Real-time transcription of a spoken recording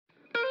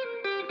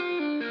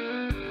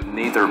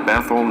Neither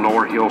Bethel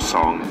nor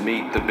Hillsong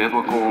meet the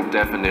biblical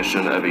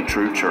definition of a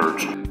true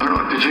church. I don't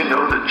know, did you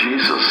know that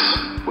Jesus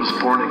was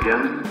born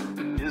again?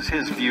 Is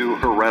his view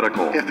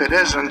heretical? If it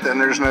isn't, then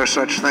there's no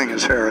such thing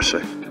as heresy.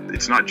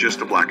 It's not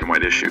just a black and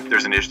white issue.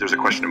 There's a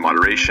question of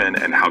moderation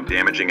and how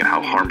damaging and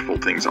how harmful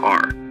things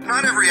are.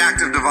 Not every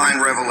act of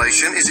divine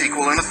revelation is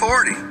equal in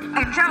authority.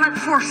 Angelic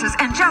forces,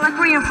 angelic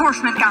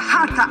reinforcement.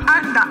 I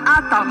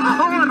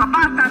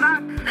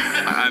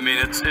mean,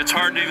 it's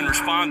hard to even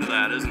respond to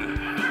that, isn't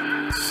it?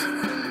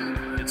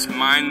 It's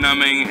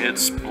mind-numbing,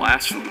 it's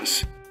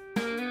blasphemous.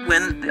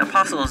 When the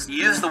apostles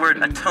use the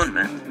word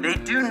atonement, they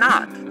do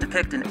not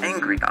depict an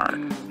angry God.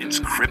 It's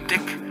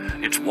cryptic,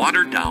 it's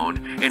watered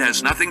down, it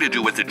has nothing to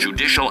do with the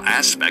judicial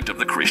aspect of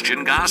the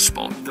Christian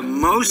gospel. The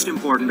most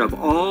important of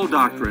all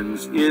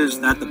doctrines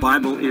is that the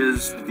Bible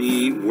is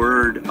the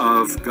Word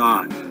of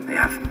God. They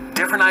have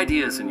different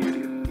ideas than you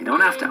do. You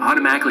don't have to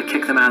automatically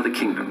kick them out of the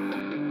kingdom.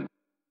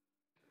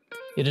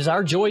 It is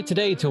our joy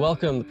today to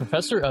welcome the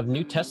professor of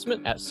New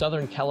Testament at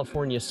Southern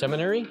California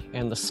Seminary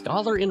and the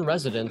scholar in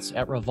residence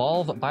at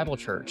Revolve Bible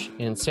Church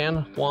in San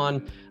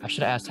Juan. I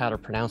should have asked how to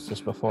pronounce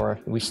this before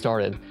we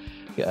started.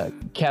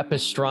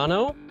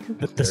 Capistrano?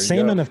 The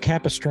salmon of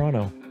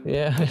Capistrano.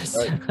 Yeah.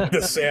 Right.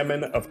 The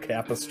salmon of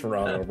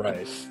Capistrano,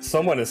 right.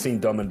 Someone has seen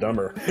Dumb and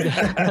Dumber.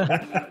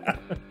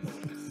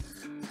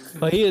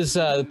 Well, he is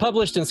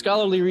published in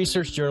scholarly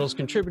research journals,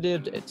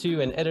 contributed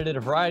to and edited a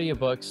variety of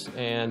books,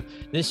 and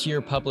this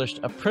year published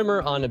a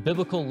primer on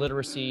biblical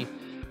literacy.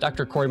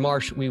 Dr. Cory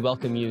Marsh, we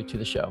welcome you to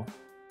the show.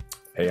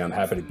 Hey, I'm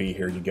happy to be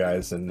here, you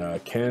guys.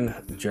 And Ken,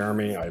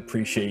 Jeremy, I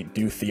appreciate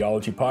Do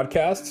Theology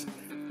podcasts.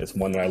 It's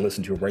one that I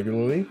listen to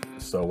regularly,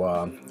 so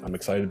I'm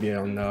excited to be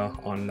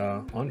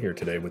on here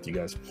today with you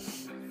guys.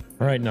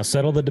 All right, now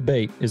settle the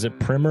debate. Is it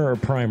primer or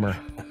primer?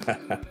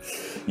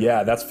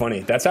 Yeah, that's funny.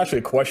 That's actually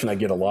a question I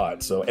get a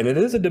lot. So, and it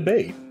is a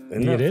debate.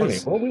 Isn't that funny?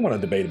 Well, we want to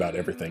debate about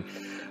everything.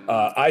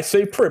 I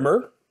say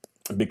primer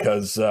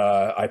because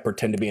I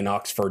pretend to be an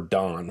Oxford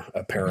Don,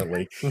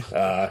 apparently.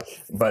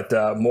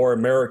 But more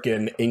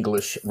American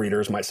English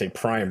readers might say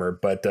primer.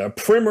 But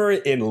primer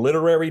in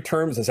literary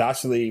terms is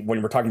actually,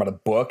 when we're talking about a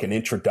book, an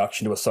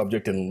introduction to a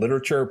subject in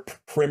literature,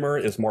 primer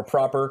is more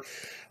proper.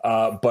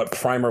 But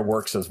primer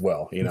works as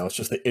well. You know, it's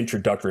just the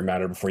introductory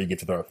matter before you get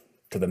to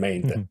the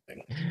main thing.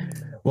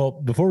 Well,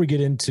 before we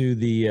get into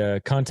the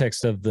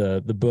context of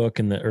the book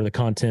and the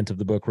content of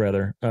the book,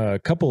 rather, a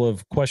couple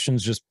of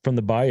questions just from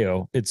the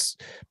bio.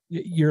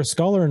 You're a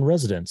scholar in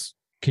residence.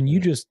 Can you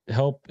just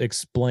help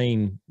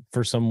explain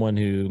for someone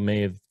who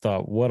may have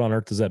thought, what on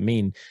earth does that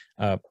mean?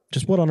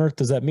 Just what on earth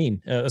does that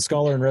mean? A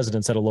scholar in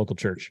residence at a local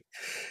church.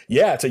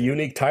 Yeah, it's a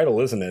unique title,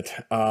 isn't it?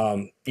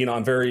 I'm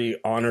very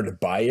honored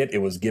by it. It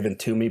was given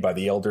to me by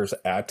the elders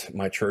at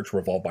my church,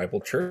 Revolve Bible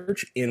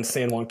Church in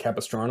San Juan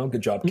Capistrano.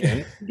 Good job,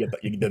 Ken. You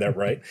did that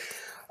right.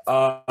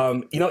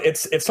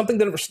 It's something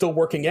that we're still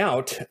working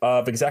out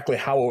of exactly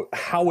how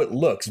it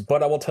looks.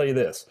 But I will tell you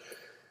this.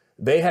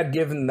 They had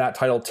given that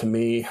title to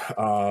me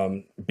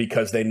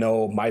because they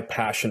know my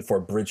passion for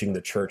bridging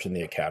the church and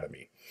the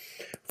academy.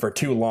 For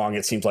too long,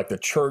 it seems like the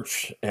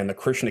church and the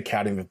Christian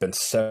academy have been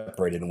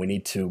separated, and we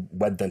need to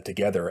wed them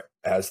together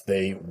as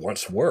they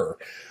once were.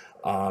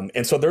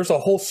 And so there's a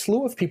whole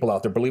slew of people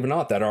out there, believe it or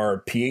not, that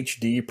are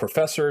PhD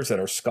professors, that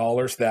are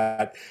scholars,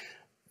 that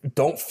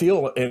don't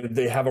feel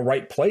they have a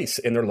right place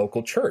in their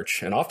local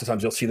church. And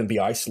oftentimes you'll see them be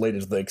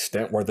isolated to the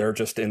extent where they're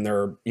just in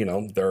their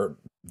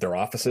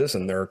offices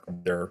and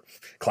their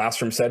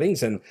classroom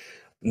settings and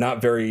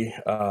not very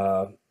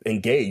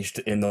engaged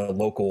in the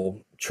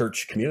local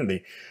church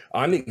community.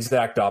 I'm the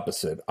exact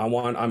opposite. I'm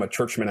a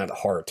churchman at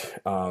heart.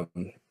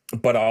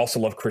 But I also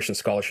love Christian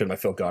scholarship, and I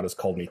feel God has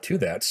called me to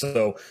that.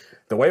 So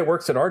the way it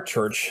works at our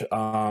church,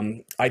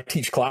 I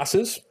teach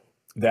classes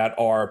that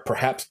are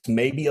perhaps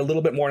maybe a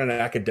little bit more on an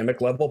academic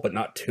level, but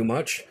not too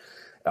much.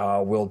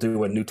 We'll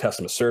do a New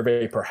Testament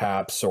survey,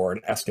 perhaps, or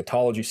an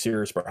eschatology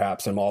series,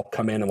 perhaps, and I'll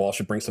come in and we'll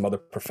also bring some other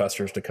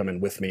professors to come in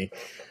with me.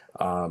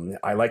 They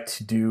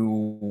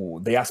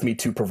asked me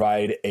to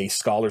provide a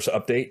scholar's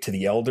update to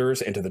the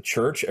elders and to the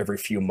church every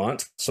few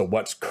months. So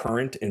what's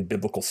current in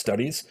biblical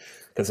studies,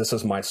 because this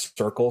is my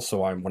circle.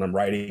 So when I'm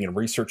writing and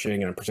researching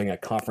and I'm presenting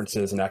at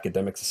conferences and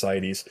academic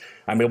societies,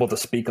 I'm able to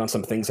speak on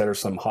some things that are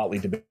some hotly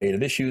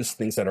debated issues,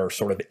 things that are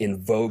sort of in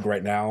vogue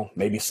right now,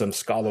 maybe some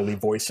scholarly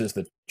voices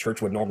the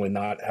church would normally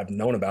not have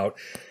known about.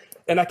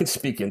 And I can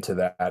speak into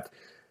that.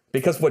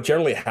 Because what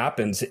generally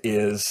happens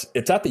is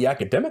it's at the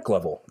academic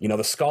level. You know,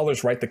 the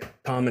scholars write the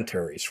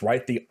commentaries,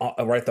 write the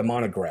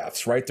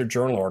monographs, write their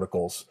journal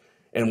articles.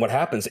 And what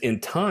happens in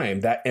time,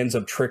 that ends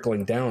up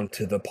trickling down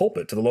to the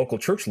pulpit, to the local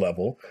church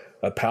level.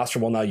 A pastor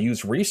will now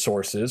use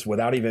resources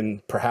without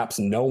even perhaps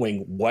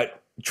knowing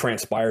what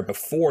transpired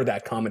before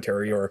that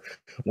commentary or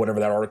whatever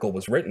that article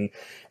was written.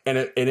 And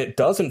it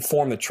does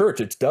inform the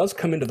church. It does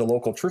come into the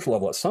local church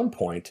level at some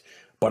point.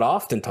 but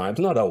oftentimes,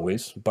 not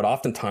always, but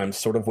oftentimes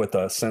sort of with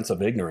a sense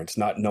of ignorance,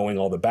 not knowing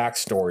all the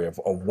backstory of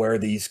where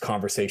these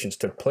conversations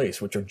took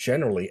place, which are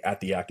generally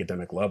at the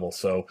academic level.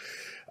 So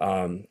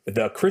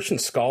the Christian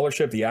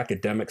scholarship, the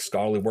academic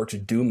scholarly works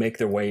do make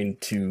their way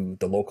into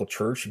the local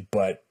church,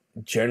 but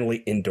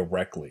generally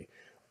indirectly.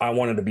 I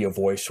wanted to be a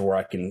voice where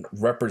I can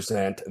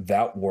represent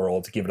that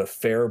world, give it a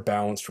fair,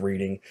 balanced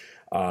reading,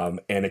 and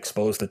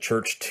expose the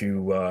church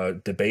to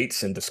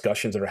debates and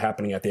discussions that are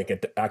happening at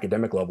the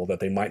academic level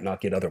that they might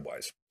not get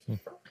otherwise.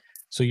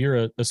 So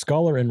you're a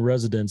scholar in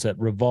residence at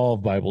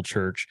Revolve Bible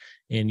Church,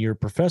 and you're a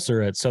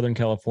professor at Southern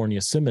California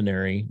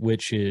Seminary,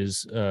 which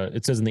is,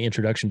 it says in the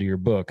introduction to your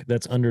book,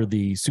 that's under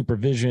the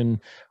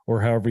supervision, or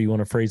however you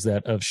want to phrase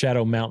that, of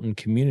Shadow Mountain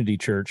Community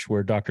Church,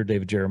 where Dr.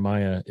 David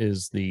Jeremiah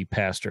is the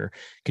pastor.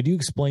 Could you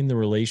explain the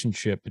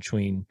relationship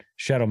between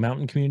Shadow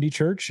Mountain Community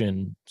Church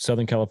and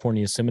Southern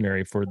California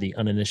Seminary for the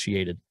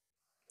uninitiated?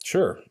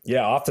 Sure.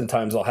 Yeah,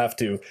 oftentimes I'll have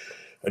to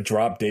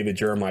drop David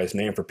Jeremiah's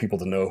name for people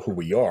to know who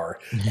we are,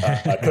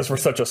 because we're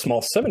such a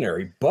small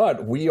seminary,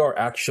 but we are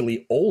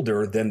actually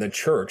older than the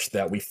church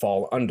that we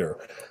fall under.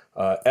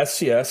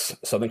 SCS,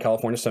 Southern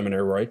California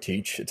Seminary, where I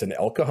teach, it's in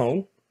El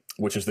Cajon,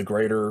 which is the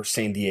greater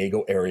San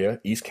Diego area,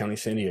 East County,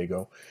 San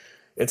Diego.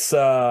 It's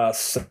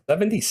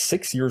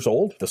 76 years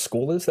old, the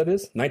school is, that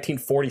is,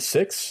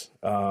 1946.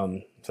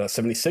 So that's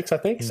 76, I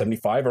think,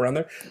 75, around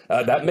there.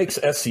 That makes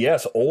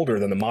SCS older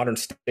than the modern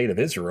state of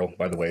Israel,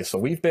 by the way. So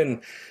we've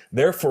been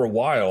there for a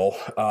while.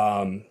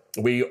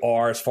 We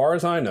are, as far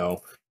as I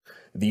know,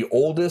 the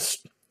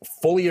oldest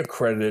fully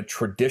accredited,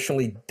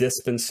 traditionally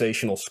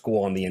dispensational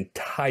school on the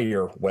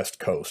entire West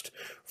Coast,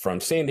 from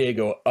San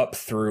Diego up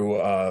through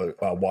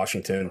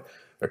Washington,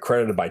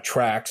 accredited by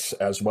TRACS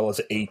as well as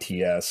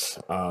ATS.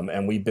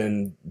 And we've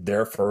been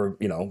there for,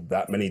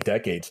 that many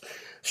decades.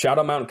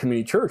 Shadow Mountain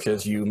Community Church,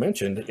 as you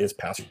mentioned, is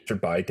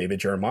pastored by David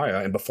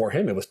Jeremiah, and before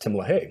him it was Tim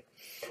LaHaye.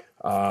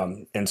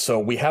 And so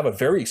we have a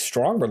very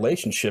strong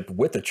relationship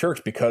with the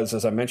church because,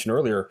 as I mentioned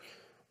earlier,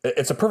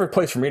 it's a perfect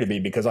place for me to be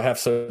because I have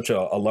such a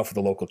love for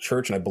the local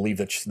church, and I believe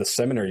that the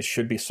seminaries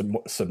should be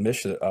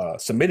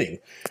submitting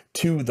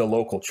to the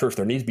local church.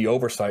 There needs to be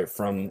oversight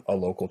from a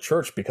local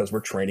church because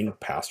we're training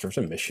pastors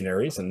and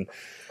missionaries and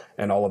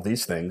all of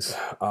these things.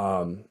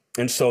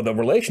 And so the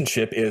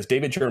relationship is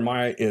David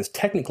Jeremiah is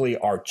technically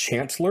our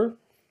chancellor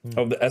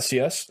of the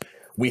SCS.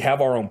 We have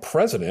our own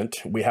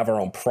president. We have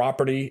our own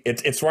property.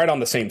 It's right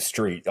on the same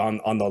street.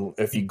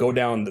 If you go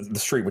down the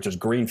street, which is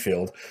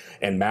Greenfield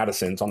and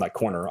Madison's on that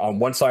corner. On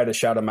one side is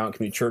Shadow Mountain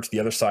Community Church. The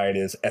other side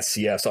is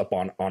SCS up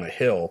on a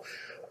hill.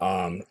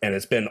 And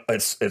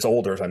it's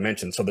older, as I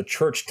mentioned. So the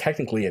church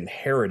technically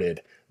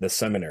inherited the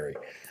seminary.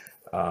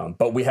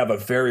 But we have a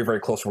very, very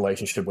close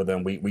relationship with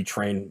them. We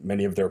train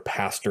many of their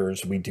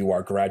pastors. We do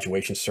our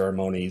graduation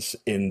ceremonies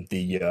in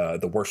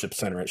the worship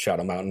center at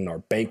Shadow Mountain. Our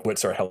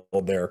banquets are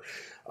held there.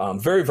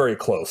 Very, very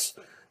close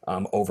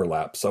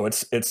overlap. So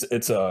it's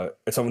a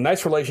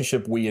nice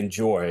relationship we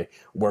enjoy,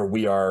 where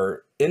we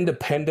are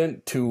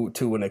independent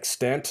to an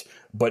extent,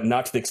 but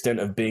not to the extent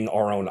of being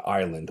our own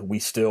island. We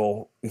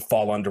still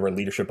fall under a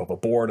leadership of a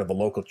board of a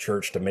local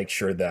church to make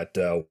sure that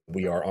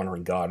we are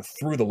honoring God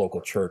through the local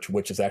church,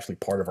 which is actually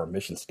part of our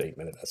mission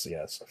statement at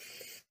SCS.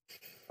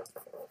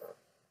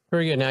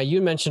 Very good. Now,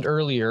 you mentioned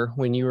earlier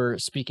when you were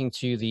speaking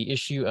to the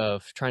issue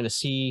of trying to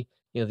see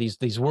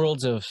these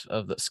worlds of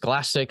the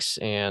scholastics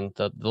and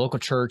the local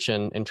church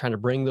and trying to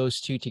bring those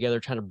two together,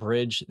 trying to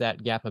bridge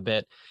that gap a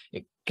bit.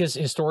 Because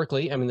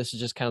historically, this is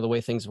just kind of the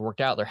way things have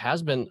worked out. There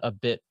has been a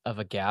bit of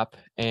a gap.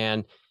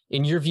 And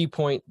in your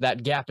viewpoint,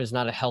 that gap is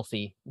not a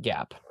healthy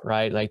gap,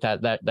 right? Like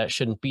that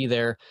shouldn't be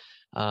there.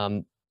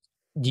 Do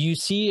you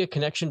see a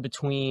connection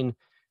between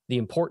the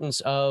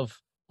importance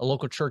of a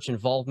local church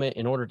involvement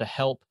in order to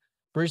help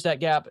bridge that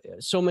gap?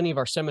 So many of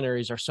our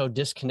seminaries are so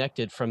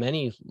disconnected from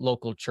any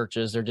local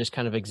churches. They're just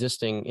kind of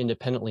existing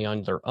independently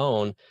on their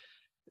own.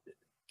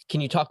 Can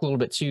you talk a little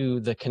bit to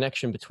the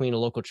connection between a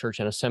local church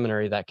and a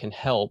seminary that can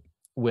help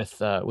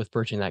with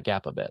bridging that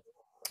gap a bit?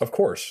 Of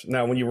course.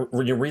 Now, when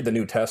you read the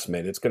New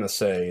Testament, it's going to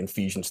say in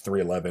Ephesians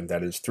 3:11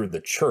 that it is through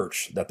the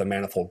church that the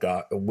manifold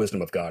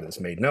wisdom of God is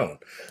made known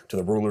to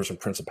the rulers and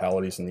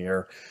principalities in the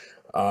air.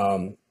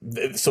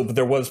 So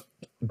there was,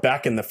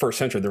 back in the first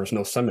century, there was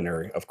no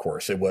seminary, of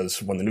course. It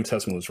was, when the New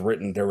Testament was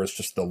written, there was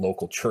just the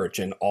local church,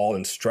 and all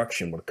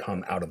instruction would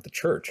come out of the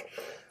church.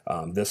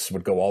 This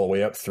would go all the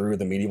way up through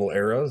the medieval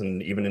eras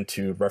and even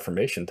into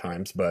Reformation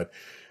times. But,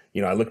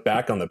 I look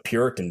back on the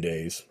Puritan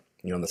days,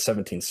 in the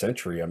 17th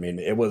century.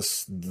 It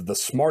was the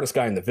smartest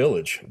guy in the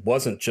village.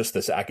 Wasn't just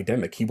this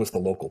academic. He was the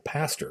local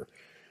pastor.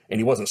 And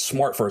he wasn't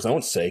smart for his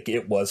own sake. He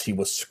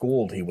was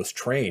schooled, he was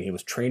trained, he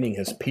was training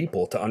his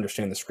people to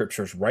understand the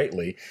scriptures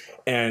rightly.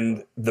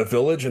 And the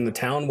village and the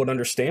town would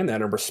understand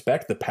that and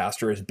respect the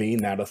pastor as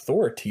being that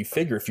authority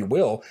figure, if you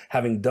will,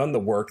 having done the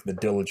work, the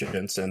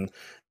diligence, and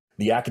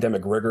the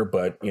academic rigor,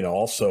 but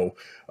also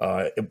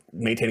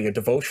maintaining a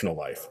devotional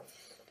life.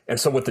 And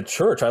so with the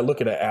church, I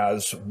look at it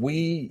as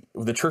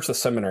the church, the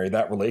seminary,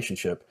 that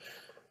relationship,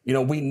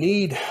 we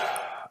need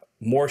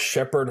more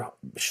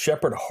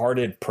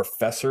shepherd-hearted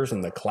professors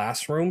in the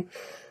classroom.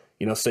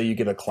 Say you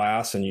get a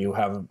class and you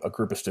have a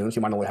group of students,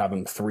 you might only have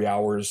them 3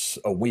 hours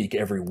a week,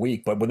 every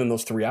week, but within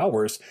those 3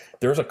 hours,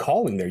 there's a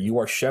calling there. You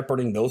are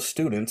shepherding those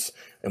students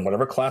in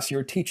whatever class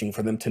you're teaching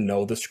for them to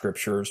know the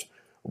scriptures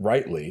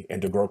rightly and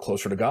to grow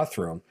closer to God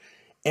through them.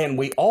 And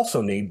we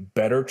also need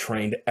better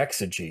trained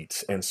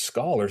exegetes and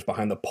scholars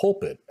behind the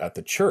pulpit at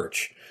the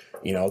church.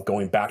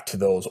 Going back to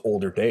those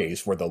older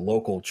days where the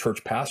local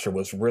church pastor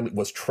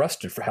was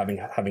trusted for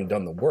having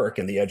done the work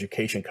and the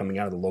education coming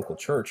out of the local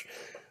church.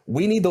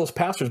 We need those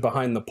pastors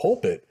behind the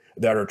pulpit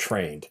that are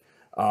trained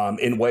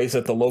in ways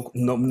that the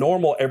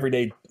normal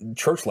everyday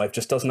church life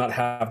just does not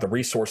have the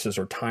resources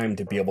or time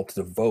to be able to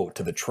devote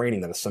to the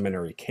training that a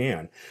seminary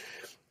can.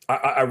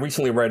 I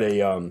recently read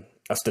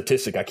a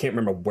statistic. I can't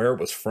remember where it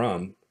was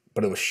from,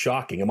 but it was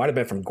shocking. It might have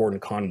been from Gordon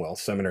Conwell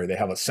Seminary. They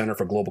have a Center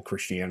for Global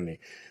Christianity.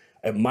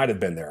 It might have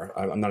been there.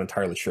 I'm not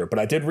entirely sure. But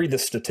I did read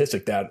this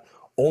statistic that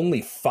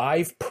only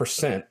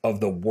 5% of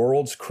the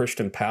world's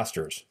Christian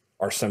pastors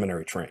are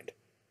seminary trained.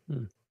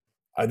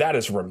 That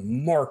is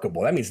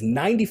remarkable. That means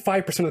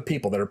 95% of the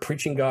people that are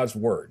preaching God's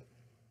word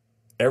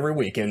every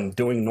week and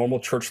doing normal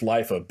church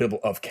life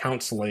of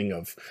counseling,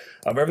 of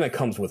everything that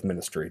comes with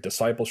ministry,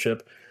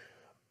 discipleship,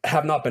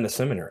 have not been to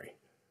seminary.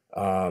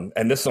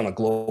 And this is on a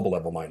global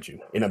level, mind you.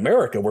 In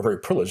America, we're very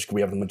privileged.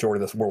 We have the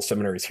majority of the world's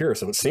seminaries here.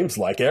 So it seems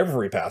like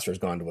every pastor has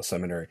gone to a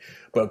seminary.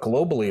 But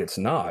globally, it's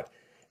not.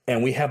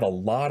 And we have a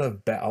lot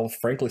of, I'll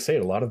frankly say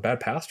it, a lot of bad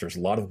pastors,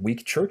 a lot of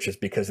weak churches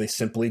because they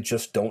simply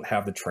just don't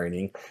have the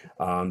training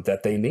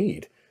that they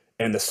need.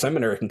 And the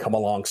seminary can come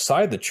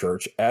alongside the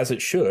church as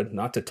it should,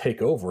 not to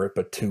take over it,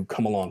 but to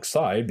come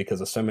alongside, because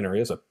the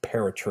seminary is a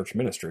parachurch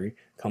ministry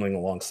coming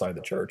alongside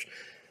the church,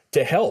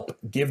 to help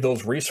give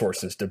those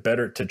resources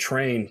to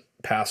train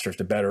pastors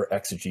to better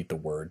exegete the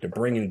word, to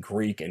bring in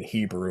Greek and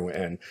Hebrew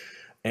and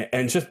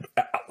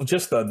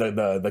just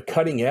the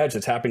cutting edge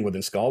that's happening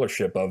within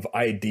scholarship of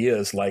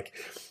ideas like,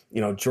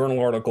 journal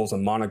articles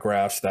and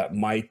monographs that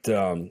might,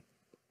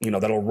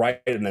 that'll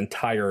write an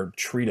entire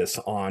treatise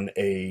on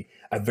a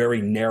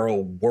very narrow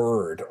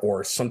word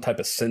or some type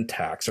of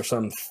syntax or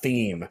some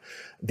theme.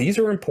 These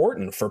are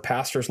important for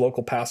pastors,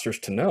 local pastors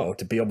to know,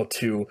 to be able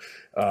to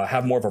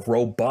have more of a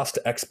robust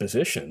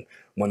exposition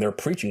when they're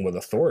preaching with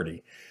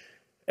authority.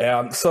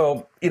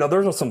 So,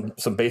 there's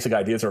some basic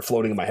ideas that are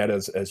floating in my head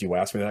as you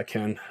asked me that,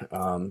 Ken.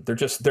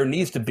 There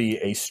needs to be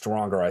a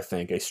stronger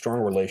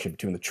relationship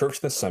between the church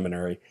and the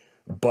seminary,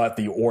 but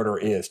the order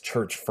is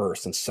church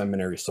first and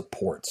seminary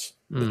supports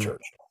the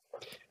church.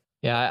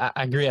 Yeah,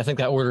 I agree. I think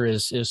that order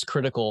is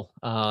critical,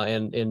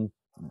 and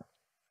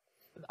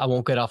I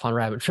won't get off on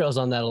rabbit trails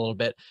on that a little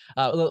bit.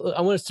 I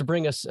want us to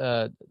bring us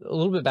a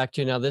little bit back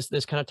to now.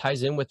 This kind of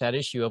ties in with that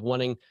issue of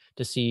wanting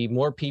to see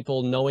more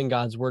people knowing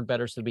God's word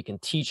better so that we can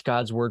teach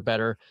God's word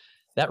better.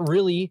 That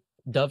really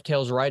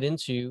dovetails right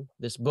into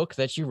this book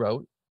that you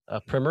wrote, a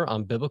primer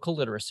on biblical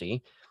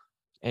literacy.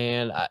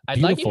 And I'd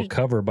beautiful like you to,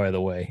 cover, by the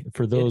way,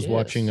 for those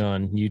watching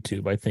on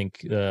YouTube. I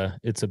think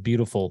it's a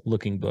beautiful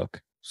looking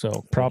book.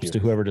 So props to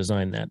whoever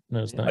designed that.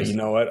 That was nice. You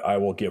know what? I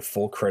will give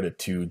full credit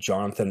to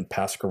Jonathan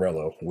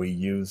Pasquarello. We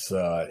use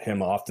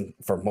him often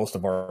for most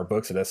of our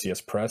books at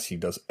SCS Press. He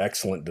does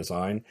excellent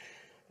design.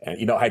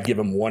 And, I'd give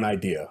him one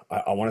idea.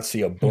 I want to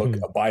see a book,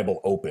 a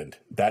Bible opened.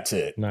 That's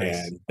it. Nice.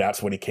 And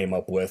that's what he came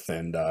up with,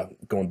 and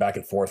going back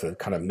and forth and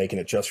kind of making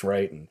it just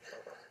right. And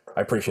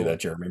I appreciate that,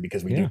 Jeremy,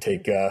 because we do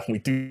take we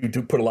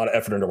do put a lot of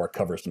effort into our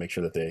covers to make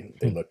sure that they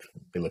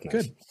look nice.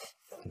 Good.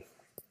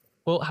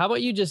 Well, how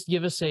about you just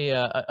give us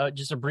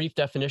just a brief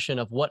definition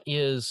of what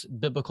is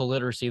biblical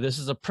literacy? This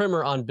is a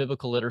primer on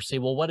biblical literacy.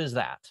 Well, what is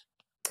that?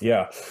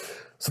 Yeah.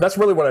 So that's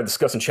really what I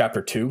discuss in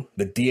chapter 2.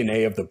 The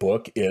DNA of the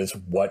book is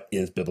what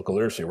is biblical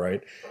literacy,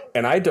 right?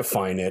 And I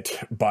define it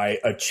by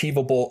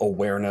achievable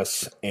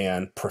awareness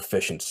and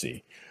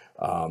proficiency.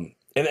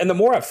 And the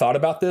more I've thought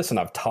about this and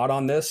I've taught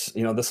on this,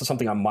 this is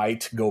something I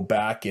might go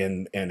back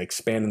and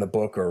expand in the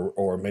book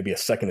or maybe a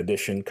second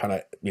edition, kind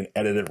of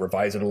edit it,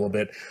 revise it a little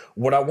bit.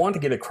 What I want to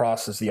get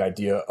across is the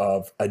idea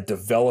of a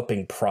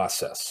developing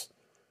process.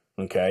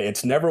 Okay.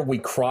 It's never we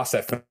cross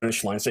that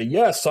finish line and say,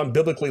 yes, I'm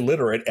biblically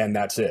literate, and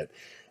that's it.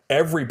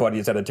 Everybody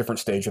is at a different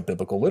stage of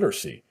biblical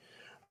literacy.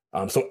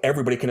 So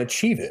everybody can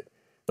achieve it.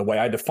 The way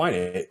I define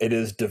it, it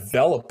is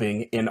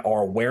developing in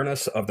our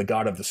awareness of the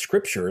God of the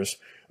Scriptures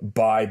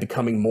by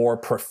becoming more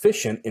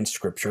proficient in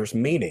Scripture's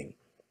meaning.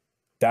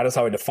 That is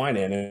how I define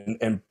it.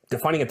 And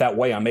defining it that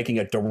way, I'm making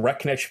a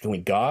direct connection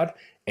between God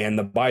and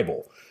the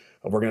Bible.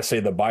 We're going to say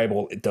the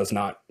Bible, it does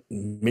not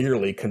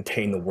merely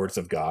contain the words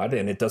of God,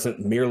 and it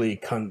doesn't merely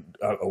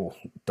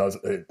this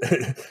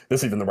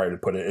is even the right way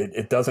to put it.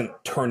 It doesn't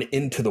turn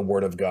into the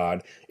Word of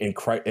God in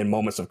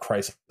moments of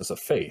crisis of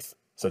faith,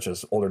 such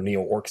as older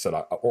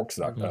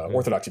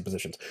neo-orthodoxy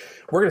positions.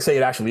 We're going to say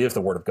it actually is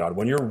the Word of God.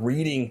 When you're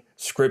reading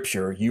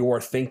Scripture, you are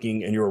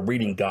thinking and you're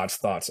reading God's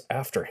thoughts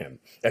after Him,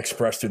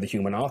 expressed through the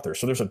human author.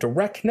 So there's a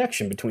direct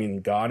connection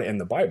between God and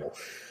the Bible.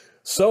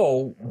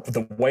 So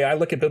the way I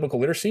look at biblical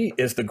literacy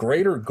is the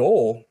greater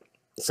goal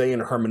say in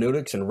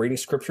hermeneutics and reading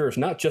scripture is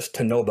not just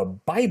to know the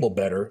Bible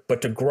better,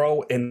 but to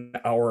grow in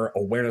our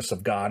awareness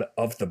of God,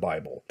 of the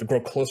Bible, to grow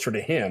closer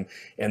to him.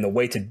 And the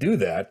way to do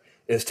that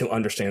is to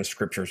understand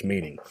scripture's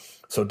meaning.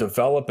 So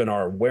develop in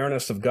our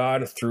awareness of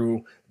God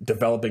through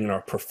developing in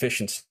our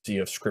proficiency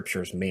of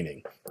scripture's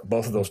meaning,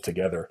 both of those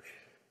together.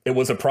 It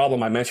was a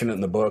problem, I mentioned it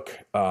in the book,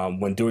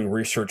 when doing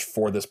research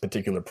for this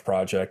particular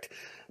project.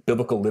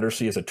 Biblical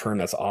literacy is a term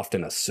that's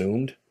often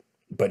assumed,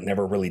 but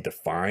never really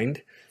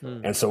defined.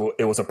 And so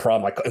it was a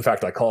problem. In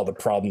fact, I call it the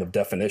problem of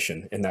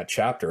definition in that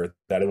chapter,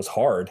 that it was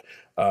hard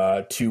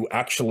to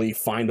actually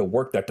find a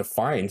work that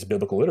defines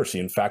biblical literacy.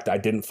 In fact, I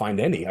didn't find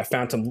any. I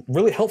found some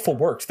really helpful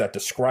works that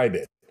describe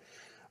it,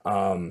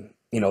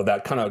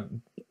 that kind of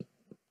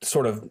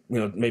sort of,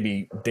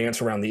 maybe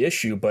dance around the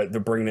issue, but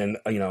they're bringing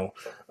in,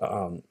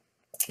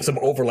 some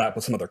overlap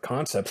with some other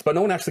concepts, but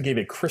no one actually gave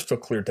a crystal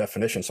clear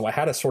definition. So I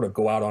had to sort of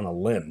go out on a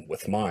limb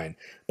with mine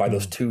by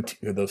those two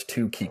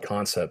key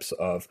concepts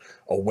of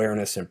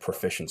awareness and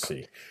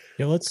proficiency.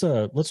 Yeah,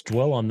 let's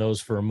dwell on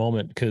those for a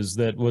moment, because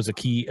that was a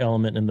key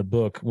element in the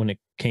book when it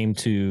came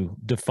to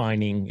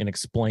defining and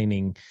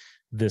explaining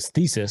this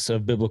thesis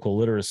of biblical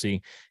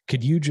literacy.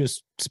 Could you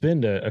just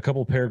spend a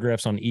couple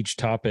paragraphs on each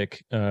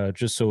topic,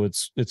 just so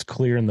it's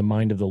clear in the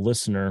mind of the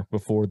listener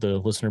before the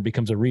listener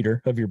becomes a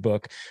reader of your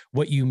book,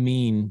 what you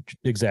mean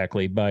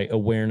exactly by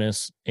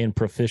awareness and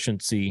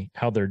proficiency,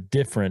 how they're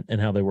different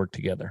and how they work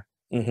together?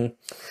 Mm-hmm.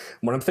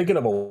 When I'm thinking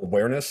of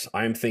awareness,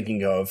 I'm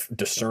thinking of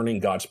discerning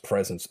God's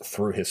presence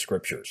through his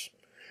scriptures,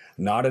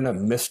 not in a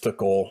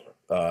mystical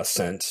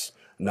sense,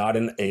 not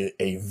in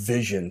a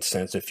vision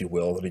sense, if you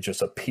will, that it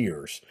just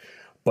appears,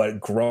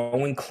 but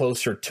growing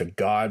closer to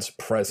God's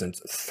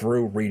presence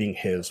through reading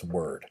his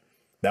word.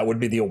 That would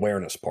be the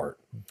awareness part.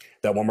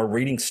 That when we're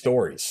reading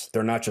stories,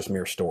 they're not just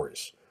mere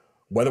stories.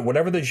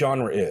 Whatever the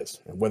genre is,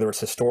 whether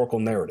it's historical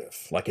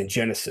narrative, like in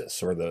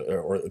Genesis, or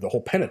the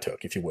whole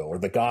Pentateuch, if you will, or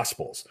the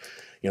Gospels,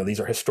 these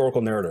are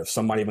historical narratives.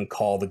 Some might even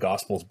call the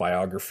Gospels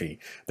biography.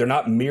 They're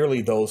not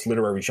merely those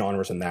literary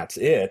genres and that's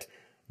it.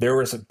 There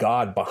is a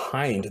God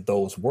behind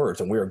those words,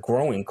 and we are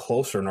growing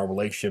closer in our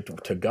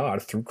relationship to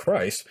God through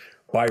Christ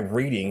by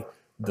reading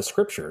the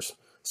scriptures.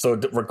 So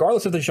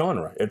regardless of the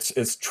genre,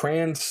 it's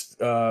trans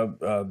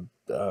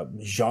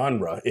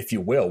genre, if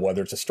you will,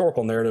 whether it's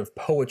historical narrative,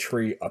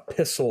 poetry,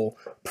 epistle,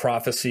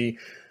 prophecy.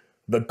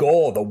 The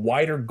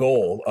wider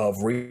goal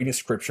of reading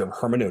scripture, of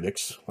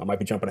hermeneutics, I might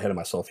be jumping ahead of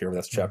myself here, but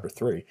that's chapter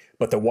 3,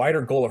 but the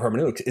wider goal of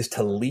hermeneutics is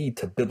to lead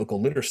to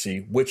biblical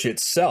literacy, which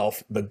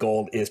itself, the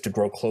goal is to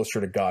grow closer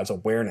to God's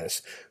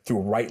awareness through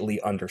rightly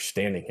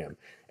understanding him.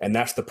 And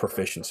that's the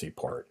proficiency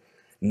part.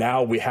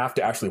 Now we have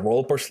to actually roll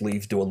up our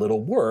sleeves, do a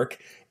little work,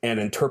 and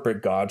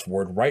interpret God's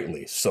word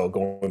rightly. So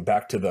going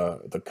back to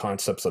the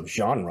concepts of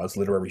genres,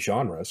 literary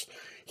genres,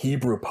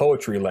 Hebrew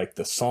poetry like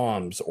the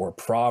Psalms or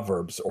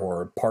Proverbs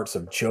or parts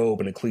of Job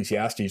and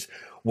Ecclesiastes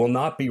will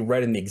not be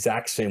read in the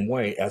exact same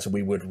way as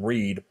we would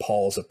read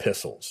Paul's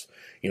epistles.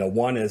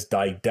 One is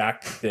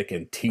didactic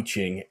and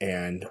teaching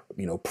and,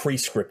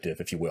 prescriptive,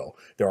 if you will.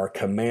 There are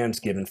commands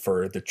given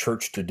for the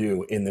church to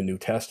do in the New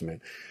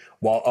Testament,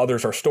 while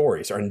others are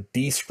stories, are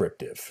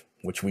descriptive,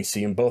 which we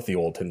see in both the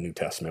Old and New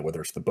Testament, whether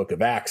it's the book of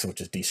Acts,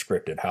 which is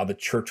descriptive, how the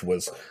church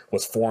was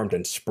formed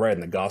and spread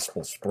and the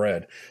gospel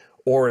spread,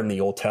 or in the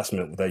Old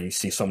Testament that you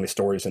see so many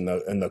stories in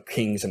the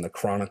Kings and the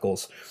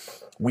Chronicles.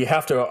 We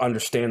have to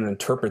understand and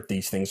interpret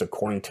these things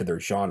according to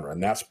their genre,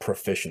 and that's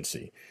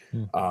proficiency.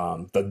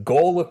 The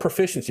goal of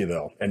proficiency,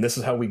 though, and this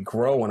is how we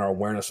grow in our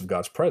awareness of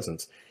God's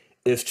presence,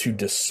 is to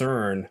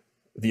discern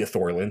the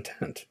authorial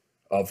intent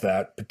of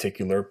that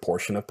particular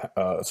portion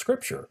of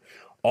scripture.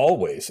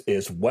 Always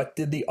is, what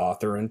did the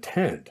author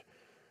intend?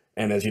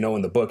 And as you know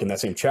in the book, in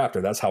that same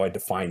chapter, that's how I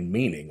define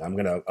meaning. I'm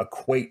going to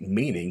equate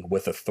meaning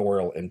with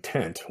authorial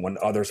intent, when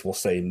others will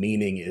say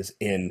meaning is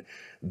in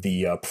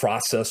the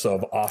process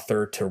of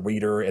author to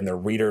reader, and the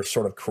reader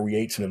sort of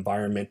creates an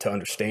environment to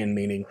understand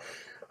meaning.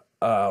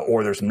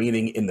 Or there's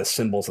meaning in the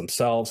symbols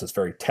themselves. It's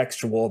very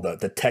textual.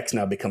 The text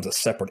now becomes a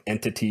separate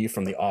entity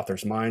from the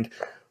author's mind.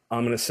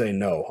 I'm going to say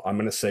no. I'm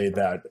going to say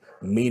that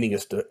meaning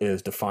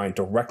is defined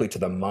directly to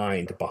the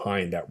mind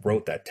behind that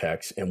wrote that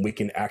text, and we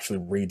can actually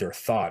read their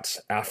thoughts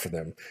after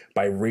them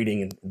by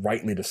reading and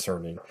rightly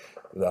discerning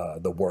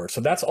the word. So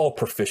that's all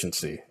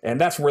proficiency,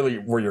 and that's really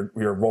where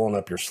you're rolling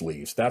up your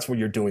sleeves. That's where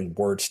you're doing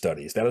word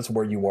studies. That is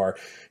where you're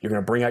going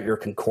to bring out your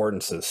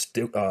concordances,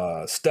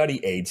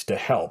 study aids to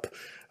help.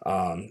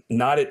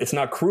 It's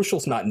not crucial,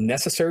 it's not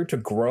necessary to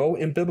grow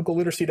in biblical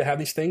literacy to have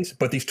these things,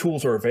 but these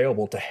tools are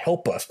available to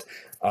help us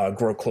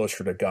grow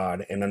closer to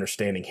God and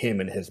understanding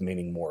him and his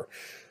meaning more.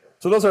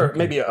 So those are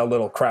maybe a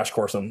little crash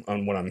course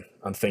on what I'm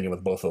thinking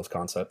with both those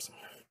concepts.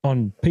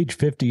 On page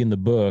 50 in the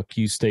book,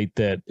 you state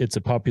that it's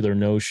a popular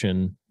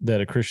notion that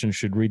a Christian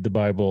should read the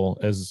Bible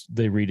as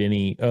they read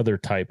any other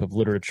type of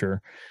literature.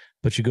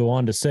 But you go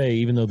on to say,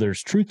 even though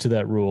there's truth to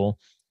that rule,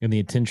 and the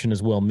intention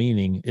is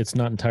well-meaning, it's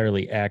not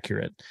entirely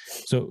accurate.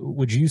 So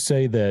would you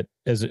say that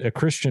as a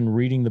Christian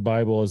reading the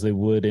Bible as they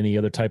would any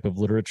other type of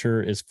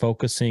literature is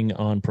focusing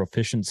on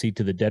proficiency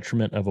to the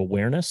detriment of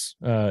awareness?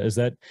 Is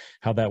that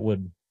how that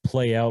would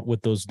play out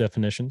with those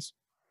definitions?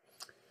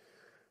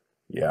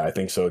 Yeah, I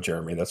think so,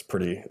 Jeremy. That's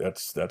pretty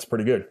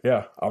good.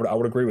 Yeah, I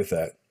would agree with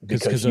that.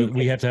 Because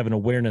we have to have an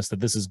awareness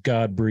that this is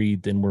God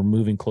breathed and we're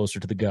moving closer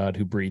to the God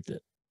who breathed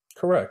it.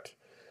 Correct.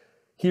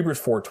 Hebrews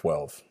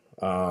 4:12.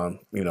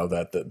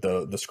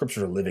 That the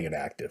scriptures are living and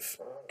active,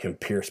 can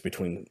pierce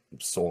between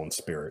soul and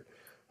spirit.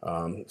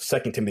 2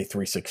 Timothy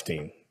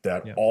 3:16,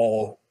 that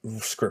all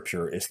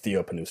scripture is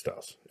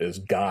theopneustos, is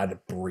God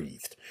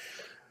breathed.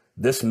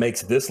 This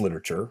makes this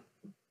literature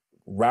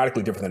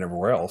radically different than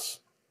everywhere else.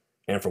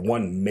 And for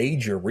one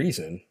major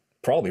reason,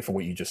 probably for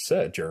what you just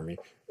said, Jeremy,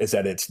 is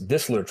that it's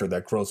this literature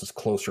that grows us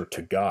closer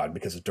to God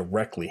because it's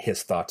directly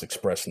his thoughts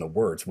expressed in the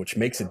words, which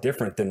makes it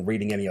different than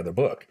reading any other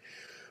book.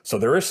 So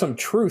there is some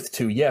truth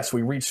to, yes,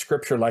 we read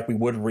scripture like we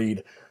would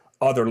read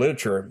other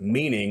literature,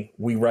 meaning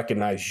we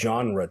recognize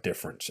genre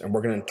difference, and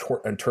we're going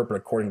to interpret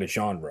according to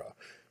genre.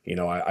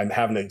 I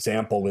have an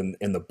example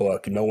in the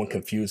book. No one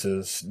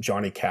confuses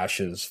Johnny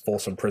Cash's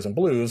Folsom Prison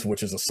Blues,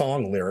 which is a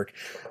song lyric,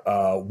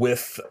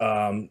 with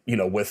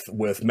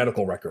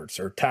medical records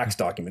or tax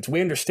documents.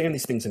 We understand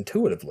these things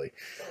intuitively.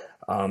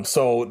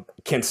 So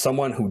can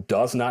someone who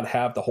does not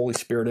have the Holy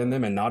Spirit in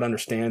them and not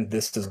understand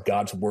this is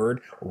God's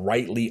word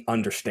rightly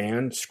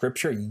understand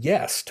scripture?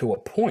 Yes, to a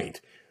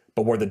point.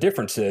 But where the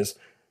difference is,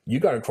 you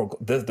got to,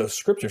 the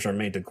scriptures are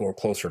made to grow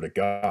closer to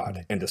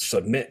God and to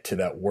submit to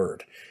that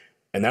word.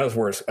 And that is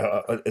where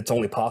it's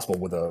only possible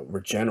with a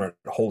regenerate,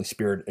 Holy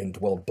Spirit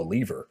indwelled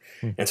believer.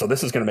 And so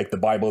this is going to make the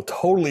Bible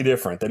totally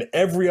different than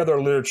every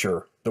other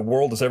literature the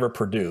world has ever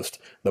produced.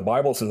 The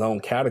Bible is its own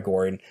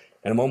category.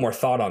 And one more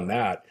thought on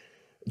that.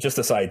 Just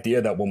this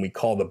idea that when we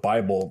call the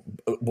Bible,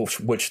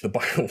 which the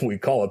Bible, we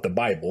call it the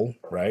Bible,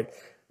 right?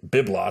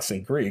 Biblos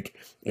in Greek,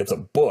 it's a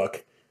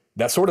book.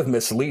 That's sort of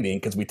misleading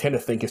because we tend to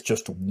think it's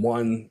just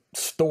one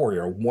story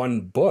or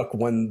one book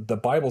when the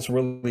Bible's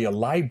really a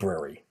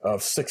library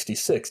of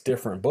 66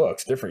 different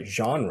books, different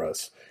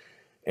genres.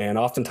 And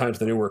oftentimes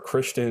the newer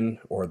Christian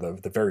or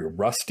the very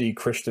rusty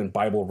Christian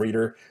Bible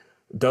reader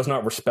does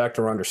not respect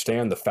or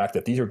understand the fact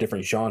that these are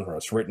different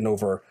genres written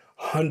over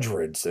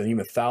hundreds and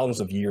even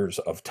thousands of years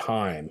of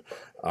time,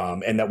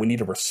 and that we need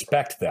to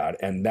respect that.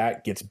 And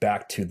that gets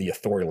back to the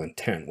authorial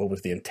intent. What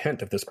was the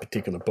intent of this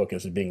particular book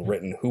as it being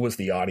written? Who was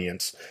the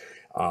audience?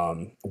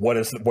 What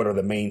are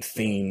the main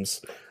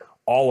themes?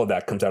 All of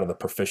that comes out of the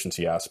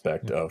proficiency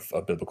aspect of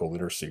biblical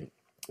literacy.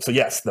 So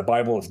yes, the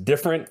Bible is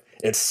different.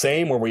 It's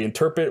same where we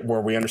interpret, where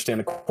we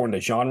understand according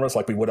to genres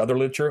like we would other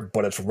literature,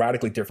 but it's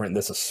radically different.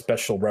 This is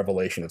special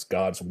revelation. It's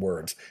God's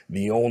words,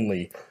 the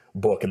only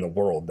book in the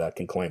world that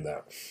can claim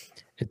that.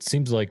 It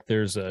seems like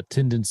there's a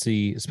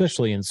tendency,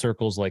 especially in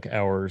circles like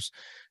ours,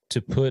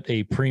 to put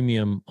a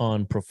premium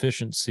on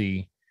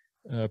proficiency,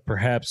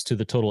 perhaps to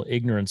the total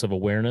ignorance of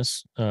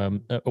awareness.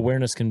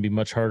 Awareness can be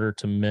much harder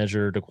to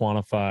measure, to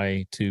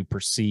quantify, to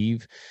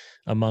perceive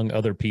among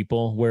other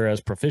people,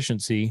 whereas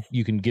proficiency,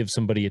 you can give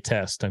somebody a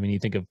test. I mean, you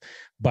think of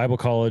Bible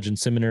college and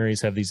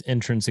seminaries have these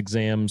entrance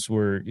exams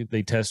where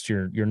they test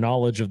your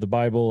knowledge of the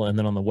Bible, and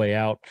then on the way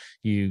out,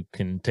 you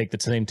can take the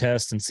same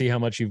test and see how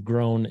much you've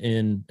grown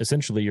in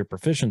essentially your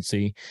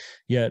proficiency,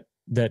 yet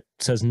that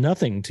says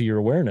nothing to your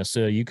awareness.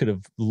 You could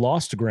have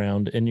lost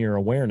ground in your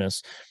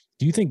awareness.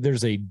 Do you think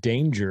there's a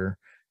danger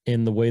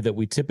in the way that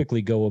we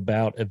typically go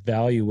about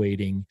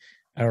evaluating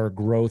our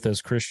growth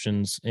as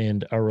Christians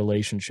and our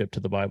relationship to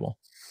the Bible?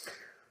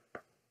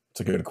 It's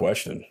a good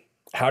question.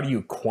 How do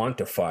you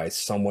quantify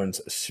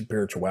someone's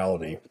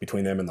spirituality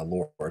between them and the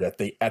Lord? At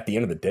the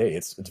end of the day,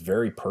 it's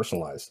very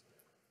personalized.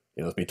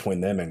 It's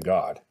between them and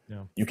God.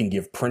 Yeah. You can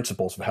give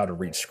principles of how to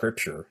read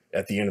scripture.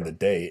 At the end of the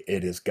day,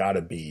 it has got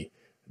to be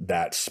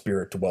that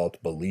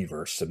spirit-dwelt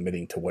believer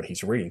submitting to what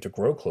he's reading to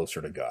grow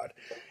closer to God.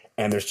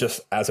 And there's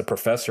just, as a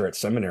professor at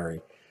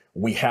seminary,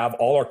 we have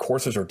all our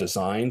courses are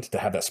designed to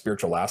have that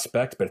spiritual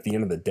aspect, but at the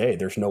end of the day,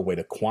 there's no way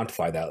to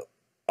quantify that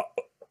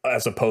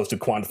as opposed to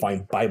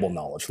quantifying Bible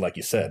knowledge. Like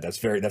you said,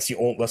 that's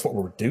what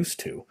we're reduced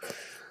to.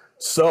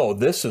 So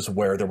this is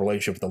where the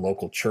relationship with the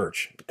local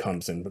church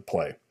comes into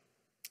play.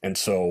 And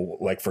so,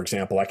 like, for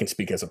example, I can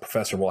speak as a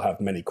professor. We'll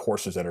have many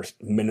courses that are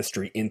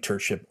ministry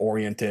internship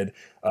oriented,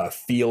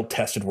 field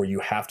tested, where you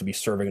have to be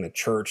serving in a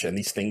church, and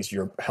these things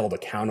you're held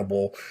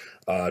accountable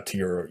to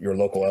your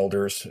local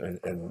elders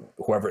and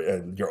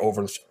whoever, your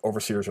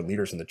overseers or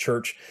leaders in the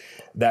church.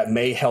 That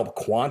may help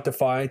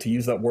quantify, to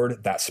use that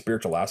word, that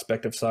spiritual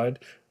aspect of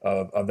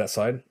that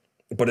side.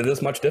 But it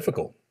is much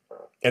difficult.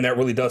 And that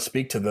really does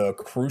speak to the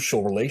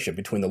crucial relationship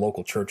between the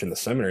local church and the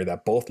seminary,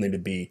 that both need to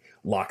be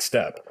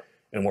lockstep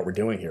in what we're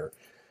doing here.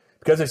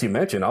 Because as you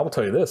mentioned, I will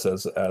tell you this,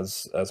 as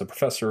a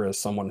professor, as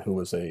someone who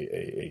is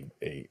a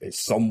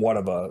somewhat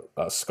of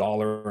a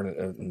scholar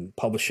in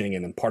publishing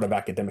and in part of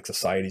academic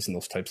societies and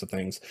those types of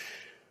things,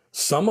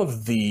 some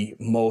of the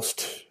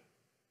most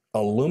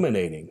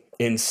illuminating,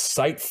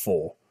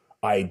 insightful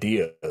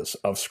ideas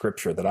of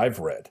scripture that I've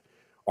read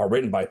are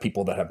written by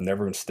people that have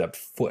never even stepped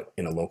foot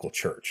in a local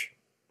church.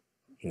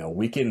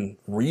 We can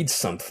read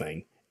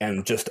something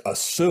and just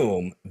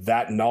assume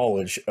that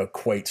knowledge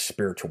equates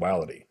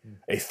spirituality,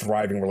 a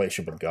thriving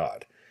relationship with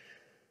God,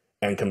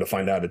 and come to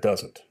find out it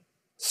doesn't.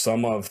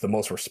 Some of the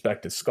most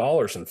respected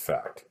scholars, in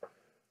fact,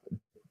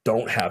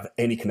 don't have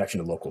any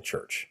connection to local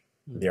church.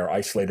 They are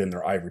isolated in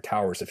their ivory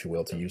towers, if you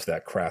will, to use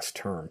that crass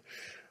term,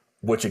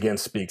 which again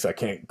speaks, I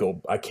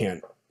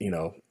can't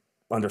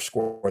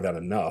underscore that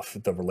enough,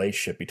 the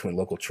relationship between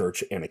local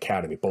church and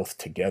academy, both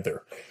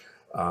together,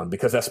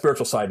 because that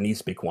spiritual side needs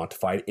to be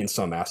quantified in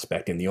some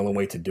aspect. And the only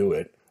way to do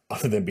it,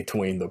 other than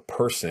between the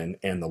person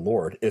and the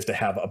Lord, is to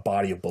have a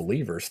body of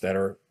believers that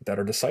are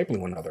discipling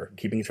one another,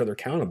 keeping each other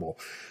accountable.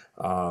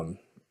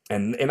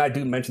 And I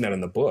do mention that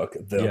in the book,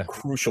 the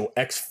crucial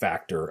X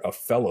factor of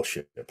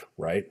fellowship,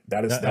 right?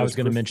 I was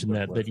going to mention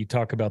that you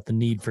talk about the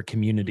need for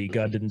community.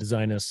 God didn't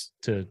design us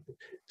to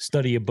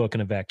study a book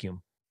in a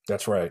vacuum.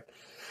 That's right.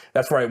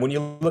 That's right. When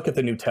you look at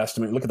the New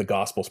Testament, look at the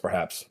Gospels,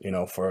 perhaps,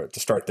 to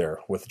start there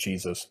with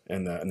Jesus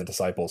and the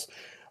disciples.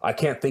 I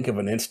can't think of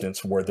an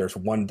instance where there's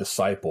one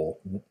disciple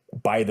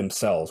by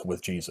themselves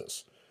with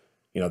Jesus.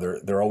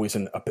 They're always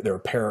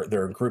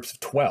they're in groups of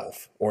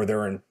 12, or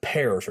they're in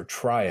pairs or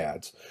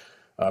triads.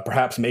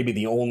 Perhaps maybe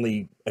the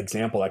only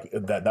example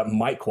that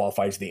might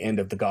qualify is the end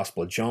of the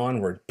Gospel of John,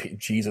 where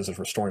Jesus is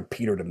restoring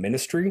Peter to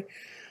ministry.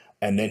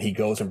 And then he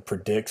goes and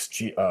predicts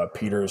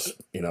Peter's,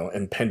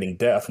 impending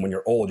death. When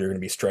you're old, you're going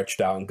to be stretched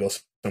out and go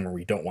somewhere where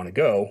you don't want to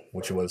go,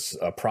 which was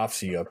a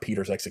prophecy of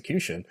Peter's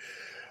execution.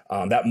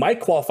 That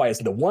might qualify as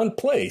the one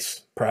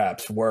place,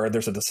 perhaps, where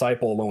there's a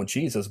disciple alone with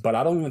Jesus. But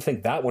I don't even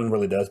think that one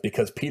really does,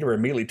 because Peter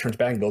immediately turns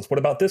back and goes, what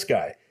about this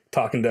guy?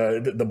 Talking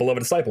to the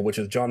beloved disciple, which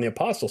is John the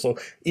Apostle. So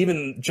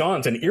even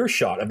John's an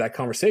earshot of that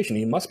conversation.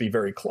 He must be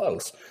very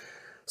close.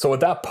 So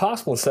with that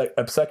possible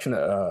exception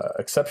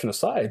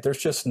aside, there's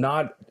just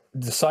not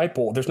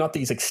there's not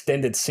these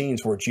extended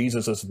scenes where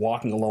Jesus is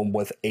walking alone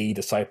with a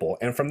disciple.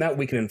 And from that,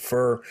 we can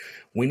infer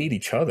we need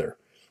each other.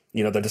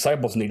 The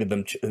disciples needed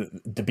them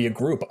to be a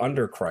group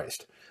under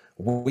Christ.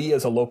 We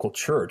as a local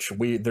church,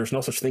 there's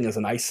no such thing as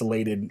an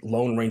isolated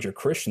Lone Ranger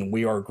Christian.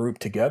 We are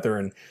grouped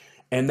together.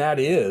 And that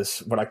is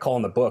what I call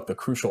in the book the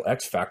crucial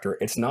X factor.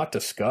 It's not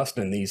discussed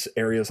in these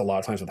areas a lot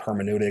of times with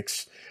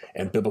hermeneutics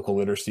and biblical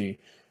literacy,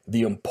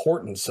 the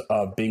importance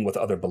of being with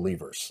other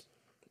believers.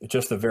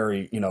 Just the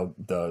very,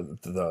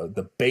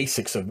 the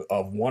basics of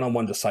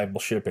one-on-one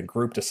discipleship and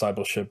group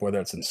discipleship, whether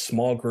it's in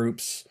small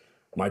groups,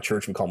 my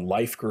church, we call them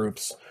life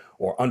groups,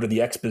 or under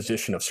the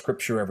exposition of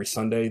scripture every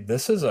Sunday.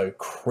 This is a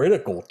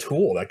critical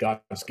tool that God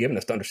has given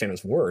us to understand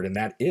his word, and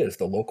that is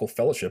the local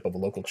fellowship of a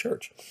local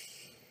church.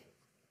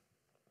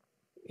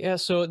 Yeah,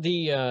 so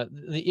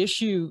the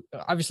issue,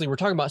 obviously we're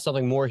talking about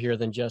something more here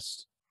than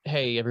just,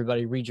 hey,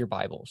 everybody read your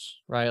Bibles,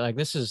 right? Like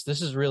this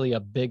is really a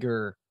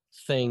bigger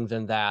thing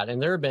than that.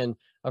 And there have been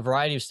a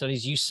variety of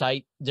studies. You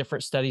cite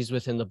different studies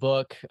within the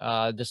book.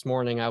 This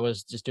morning I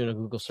was just doing a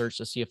Google search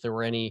to see if there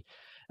were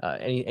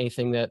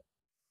anything that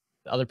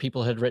other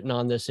people had written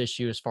on this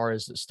issue, as far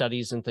as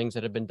studies and things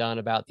that have been done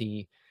about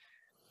the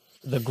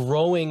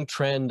growing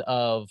trend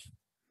of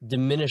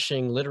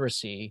diminishing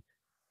literacy,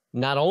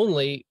 not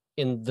only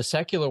in the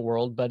secular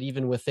world, but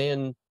even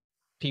within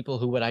people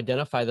who would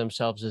identify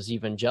themselves as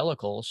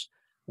evangelicals,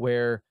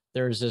 where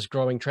there's this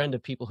growing trend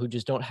of people who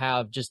just don't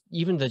have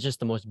the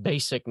most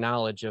basic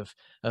knowledge of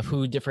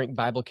who different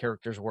Bible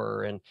characters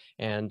were,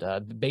 and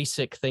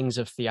basic things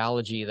of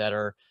theology that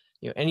are,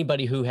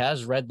 anybody who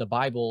has read the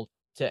Bible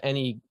to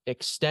any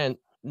extent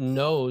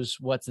knows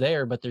what's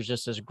there, but there's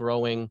just this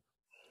growing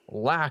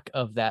lack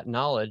of that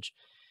knowledge.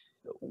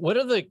 What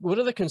are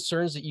the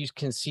concerns that you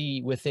can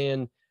see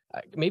within,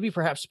 maybe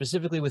perhaps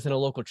specifically within a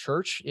local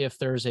church, if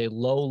there's a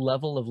low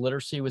level of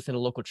literacy within a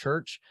local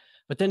church,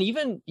 but then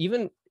even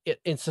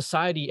in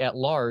society at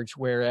large,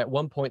 where at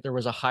one point there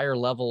was a higher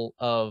level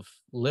of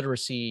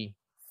literacy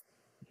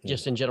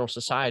just in general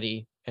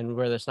society, and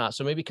where that's not?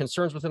 So maybe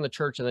concerns within the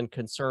church, and then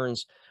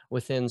concerns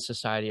within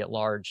society at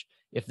large,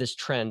 if this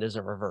trend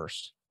isn't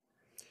reversed.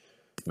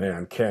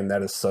 Man, Ken,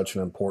 that is such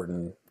an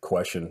important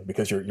question,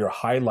 because you're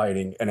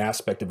highlighting an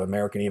aspect of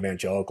American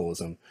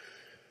evangelicalism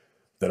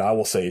that I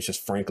will say is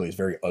just, frankly, is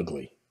very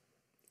ugly,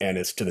 and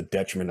it's to the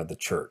detriment of the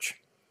church.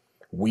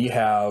 We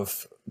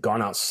have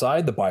gone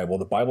outside the Bible.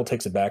 The Bible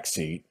takes a back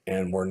seat,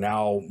 and we're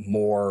now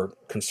more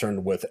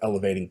concerned with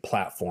elevating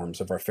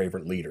platforms of our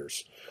favorite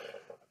leaders.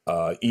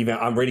 Even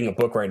I'm reading a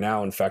book right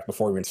now, in fact,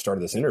 before we even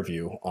started this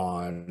interview,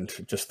 on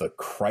just the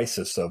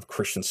crisis of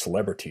Christian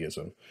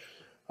celebrityism,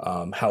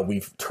 how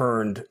we've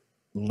turned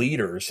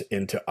leaders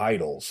into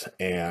idols,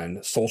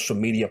 and social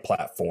media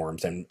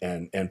platforms and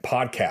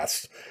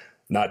podcasts.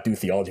 Not Do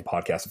Theology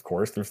podcasts, of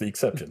course, there's the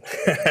exception,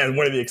 and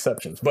one of the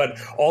exceptions, but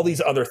all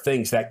these other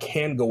things that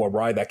can go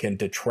awry, that can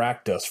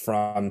detract us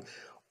from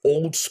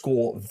old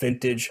school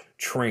vintage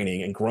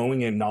training and growing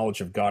in knowledge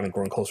of God and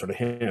growing closer to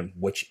him,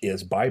 which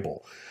is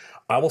Bible.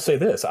 I will say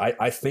this,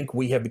 I think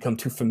we have become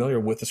too familiar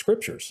with the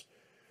scriptures,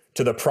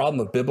 to the problem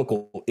of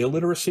biblical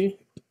illiteracy,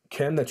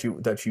 Ken, that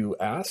you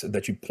asked,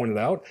 that you pointed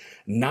out,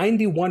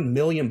 91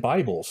 million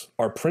Bibles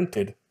are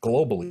printed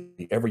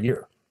globally every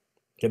year.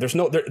 Okay,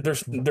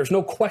 there's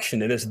no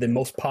question it is the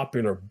most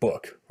popular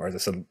book, or as I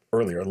said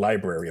earlier,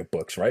 library of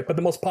books, right? But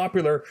the most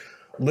popular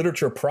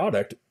literature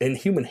product in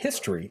human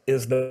history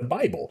is the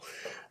Bible.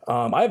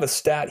 I have a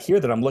stat here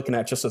that I'm looking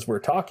at just as we're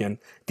talking.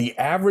 The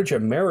average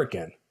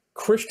American,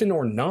 Christian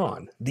or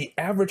non, the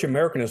average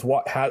American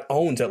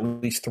owns at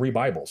least 3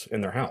 Bibles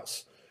in their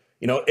house.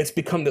 You know, it's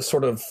become this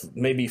sort of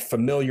maybe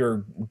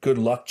familiar good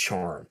luck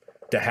charm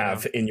to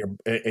have in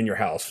your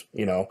house,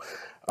 you know.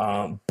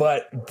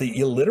 But the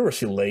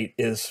illiteracy rate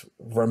is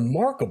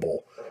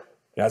remarkable.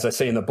 As I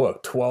say in the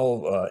book,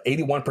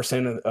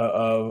 81%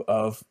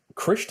 of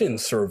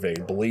Christians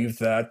surveyed believe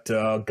that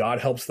God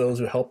helps those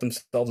who help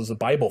themselves as a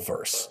Bible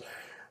verse.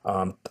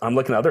 I'm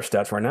looking at other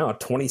stats right now.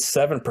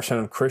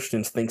 27% of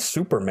Christians think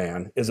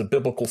Superman is a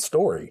biblical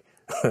story.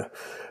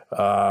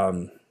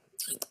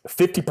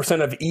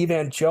 50% of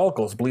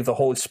evangelicals believe the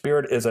Holy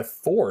Spirit is a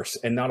force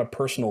and not a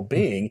personal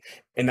being.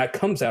 And that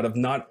comes out of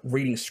not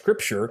reading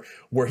scripture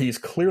where he's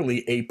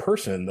clearly a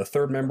person, the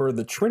third member of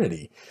the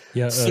Trinity.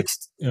 Yeah.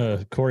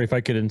 Cory, if I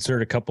could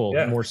insert a couple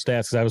more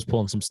stats, because I was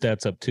pulling some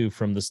stats up too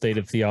from the State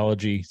of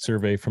Theology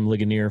survey from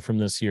Ligonier from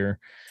this year.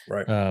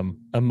 Right.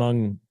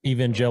 Among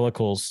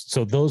evangelicals,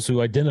 so those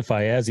who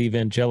identify as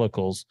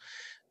evangelicals,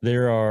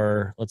 there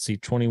are,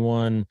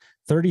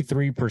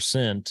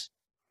 33%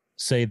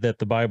 say that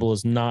the Bible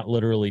is not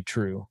literally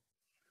true.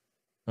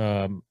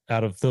 Out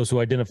of those who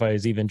identify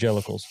as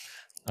evangelicals,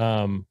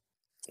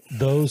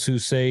 those who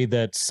say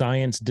that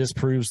science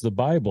disproves the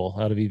Bible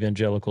out of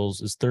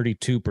evangelicals is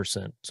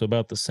 32%. So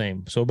about the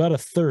same. So about a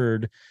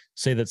third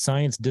say that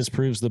science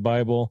disproves the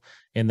Bible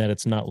and that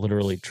it's not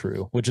literally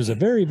true, which is a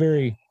very,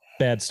 very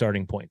bad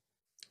starting point.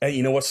 And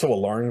you know what's so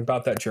alarming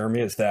about that,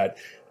 Jeremy, is that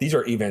these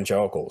are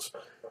evangelicals.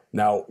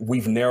 Now,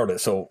 we've narrowed it.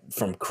 So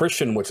from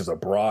Christian, which is a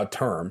broad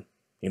term,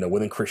 you know,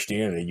 within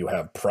Christianity, you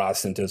have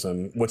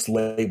Protestantism, what's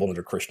labeled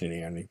under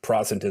Christianity,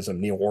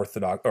 Protestantism,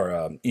 Neo-Orthodox,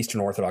 or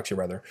Eastern Orthodoxy,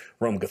 rather,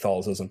 Roman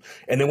Catholicism.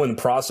 And then within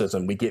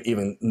Protestantism, we get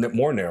even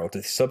more narrow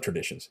to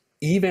sub-traditions.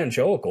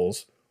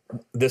 Evangelicals,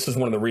 this is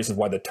one of the reasons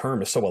why the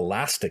term is so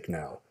elastic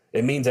now.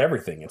 It means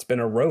everything. It's been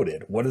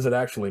eroded. What does it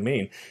actually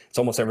mean? It's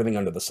almost everything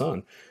under the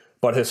sun.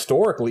 But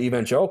historically,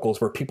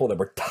 evangelicals were people that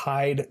were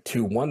tied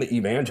to, one, the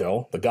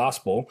evangel, the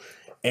gospel,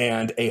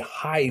 and a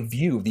high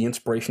view of the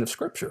inspiration of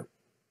Scripture.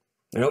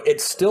 You know,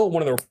 it's still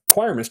one of the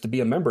requirements to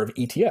be a member of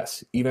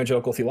ETS,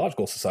 Evangelical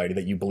Theological Society,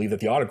 that you believe that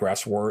the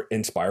autographs were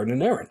inspired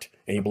and inerrant,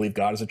 and you believe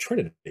God is a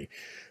Trinity.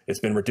 It's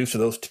been reduced to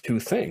those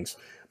 2 things.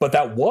 But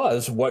that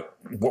was what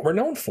we're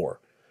known for.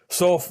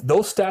 So if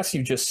those stats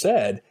you just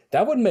said,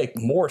 that would make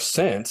more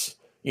sense,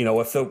 you know,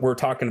 if we're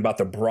talking about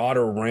the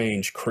broader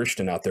range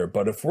Christian out there.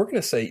 But if we're going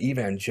to say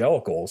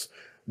evangelicals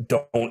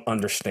don't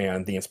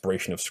understand the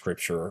inspiration of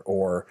Scripture,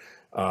 or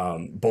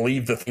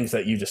believe the things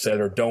that you just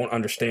said, or don't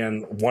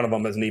understand, one of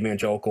them as an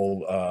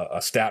evangelical,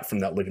 a stat from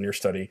that Ligonier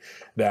study,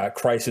 that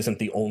Christ isn't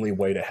the only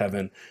way to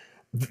heaven,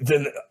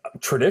 then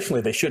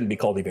traditionally they shouldn't be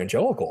called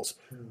evangelicals.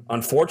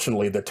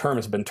 Unfortunately, the term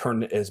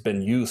has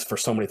been used for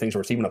so many things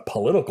where it's even a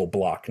political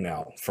block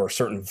now for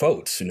certain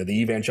votes, you know, the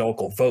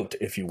evangelical vote,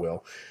 if you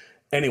will.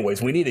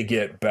 Anyways, we need to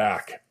get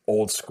back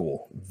old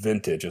school,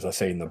 vintage, as I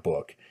say in the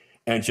book,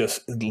 and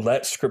just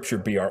let Scripture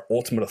be our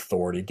ultimate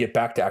authority, get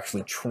back to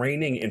actually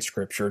training in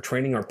Scripture,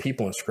 training our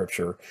people in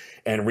Scripture,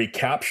 and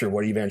recapture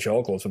what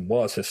evangelicalism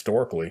was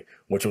historically,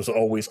 which was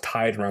always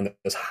tied around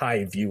this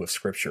high view of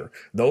Scripture.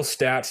 Those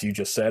stats you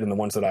just said, and the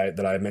ones that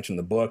I mentioned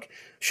in the book,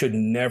 should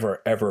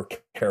never, ever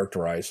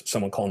characterize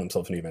someone calling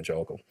themselves an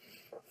evangelical.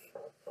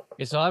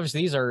 Okay, so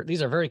obviously these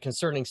are very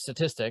concerning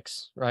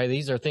statistics, right?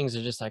 These are things that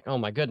are just like, oh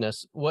my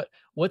goodness, what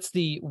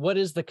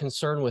is the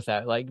concern with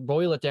that? Like,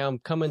 boil it down,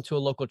 come into a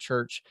local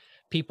church,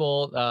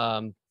 people,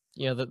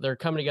 you know, that they're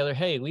coming together.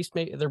 Hey, at least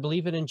they're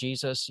believing in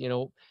Jesus. You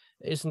know,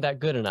 isn't that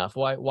good enough?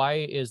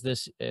 Why is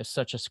this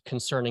such a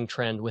concerning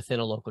trend within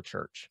a local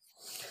church?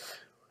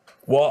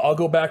 Well, I'll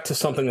go back to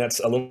something that's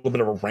a little bit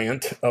of a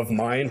rant of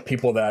mine.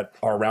 People that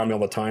are around me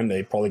all the time,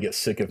 they probably get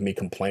sick of me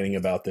complaining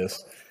about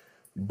this.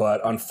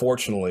 But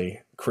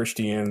unfortunately,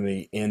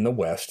 Christianity in the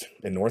West,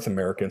 in North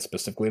America, and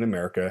specifically in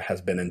America,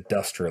 has been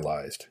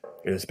industrialized.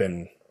 It has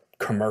been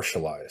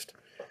commercialized.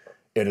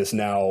 It's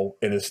now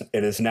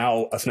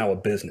a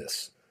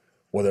business,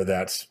 whether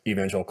that's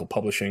evangelical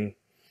publishing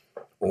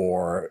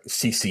or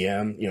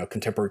CCM, you know,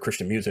 contemporary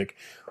Christian music,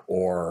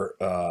 or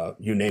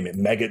you name it.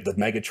 The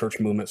mega church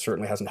movement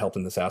certainly hasn't helped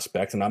in this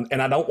aspect. And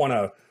I don't want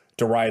to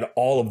deride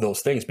all of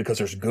those things, because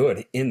there's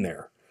good in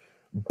there.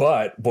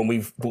 But what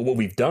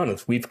we've done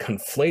is we've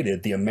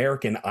conflated the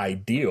American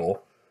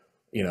ideal,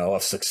 you know,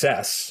 of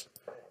success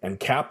and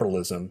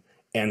capitalism,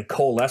 and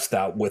coalesced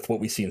that with what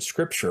we see in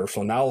Scripture.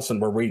 So now all of a sudden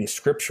we're reading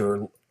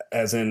Scripture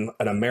as in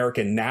an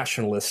American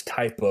nationalist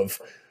type of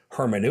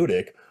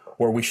hermeneutic,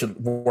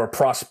 where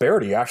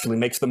prosperity actually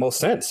makes the most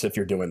sense if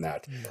you're doing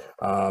that.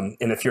 And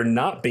if you're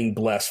not being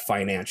blessed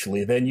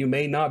financially, then you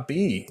may not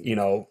be, you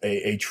know,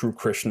 a true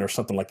Christian or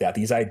something like that.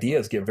 These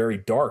ideas get very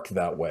dark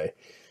that way.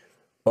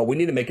 But we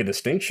need to make a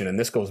distinction, and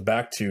this goes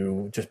back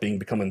to just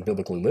becoming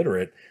biblically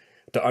literate,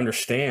 to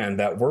understand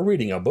that we're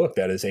reading a book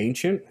that is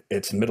ancient,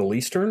 it's Middle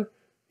Eastern.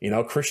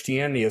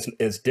 Christianity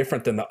is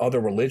different than the other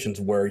religions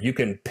where you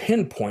can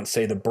pinpoint,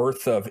 say, the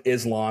birth of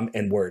Islam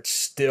and where it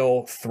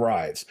still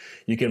thrives.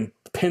 You can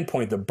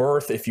pinpoint the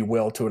birth, if you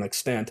will, to an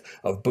extent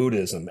of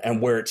Buddhism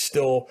and where it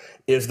still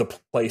is the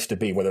place to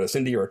be, whether it's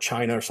India or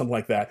China or something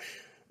like that.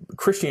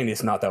 Christianity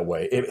is not that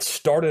way. It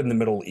started in the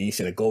Middle East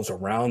and it goes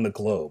around the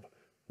globe.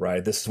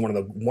 Right. This is one of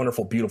the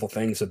wonderful, beautiful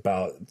things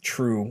about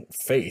true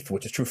faith,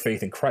 which is true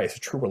faith in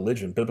Christ, true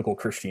religion, biblical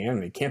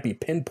Christianity. It can't be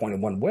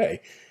pinpointed one way.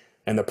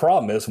 And the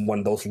problem is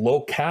when those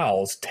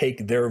locales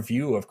take their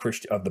view of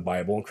the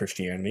Bible and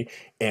Christianity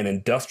and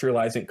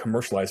industrialize it,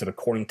 commercialize it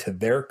according to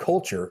their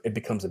culture, it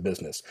becomes a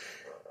business.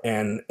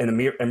 And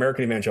in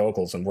American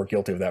evangelicalism, we're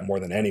guilty of that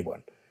more than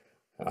anyone.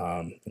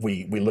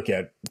 We look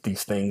at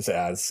these things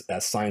as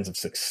signs of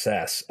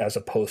success, as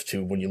opposed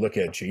to when you look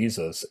at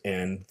Jesus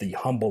and the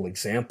humble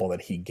example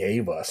that he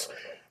gave us.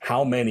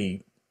 How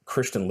many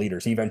Christian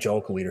leaders,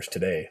 evangelical leaders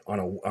today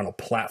on a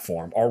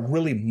platform are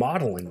really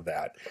modeling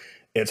that?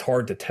 It's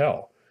hard to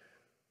tell.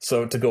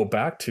 So to go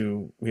back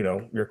to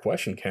your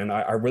question, Ken,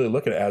 I really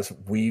look at it as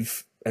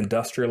we've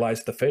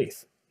industrialized the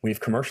faith. We've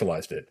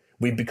commercialized it.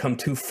 We've become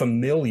too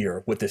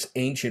familiar with this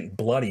ancient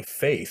bloody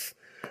faith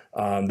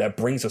that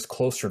brings us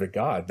closer to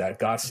God, that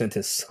God sent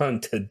his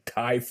son to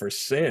die for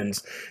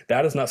sins.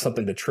 That is not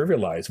something to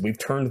trivialize. We've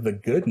turned the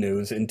good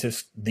news into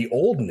the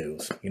old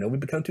news. We've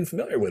become too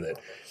familiar with it.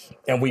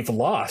 And we've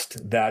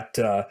lost that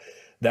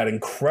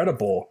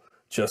incredible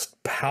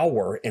just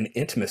power and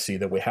intimacy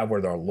that we have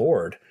with our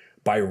Lord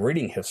by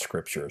reading his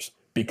scriptures,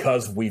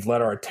 because we've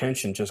let our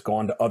attention just go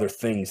on to other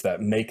things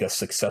that make us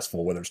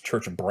successful, whether it's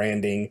church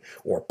branding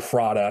or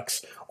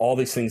products, all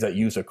these things that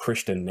use a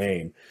Christian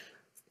name.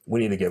 We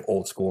need to give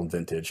old school and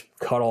vintage,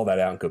 cut all that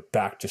out and go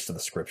back just to the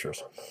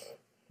scriptures.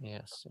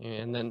 Yes.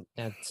 And then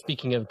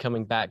speaking of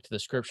coming back to the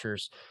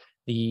scriptures,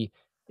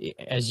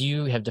 as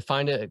you have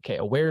defined it, okay,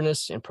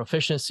 awareness and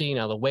proficiency.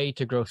 Now, the way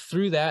to grow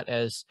through that,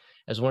 as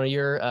one of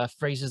your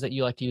phrases that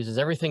you like to use, is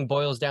everything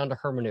boils down to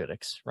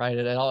hermeneutics, right?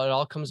 It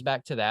all comes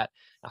back to that.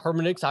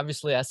 Hermeneutics,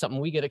 obviously, that's something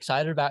we get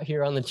excited about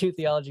here on the New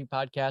Theology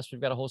Podcast.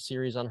 We've got a whole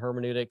series on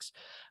hermeneutics,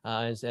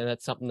 and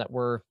that's something that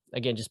we're,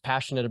 again, just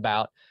passionate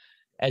about.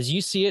 As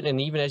you see it,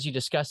 and even as you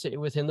discuss it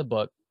within the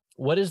book,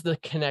 what is the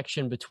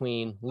connection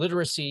between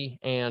literacy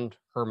and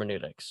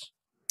hermeneutics?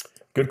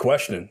 Good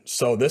question.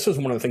 So this is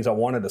one of the things I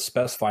wanted to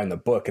specify in the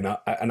book, and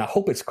I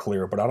hope it's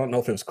clear, but I don't know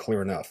if it was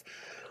clear enough.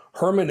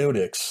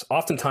 Hermeneutics,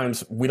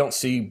 oftentimes we don't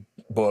see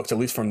books, at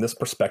least from this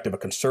perspective, a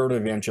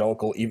conservative,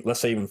 evangelical, let's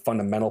say even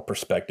fundamental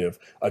perspective,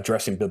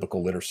 addressing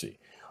biblical literacy.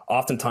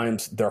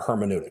 Oftentimes they're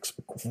hermeneutics,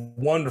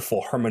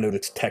 wonderful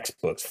hermeneutics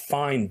textbooks,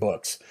 fine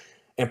books.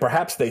 And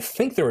perhaps they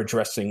think they're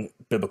addressing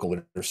biblical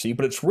literacy,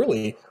 but it's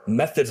really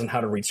methods on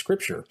how to read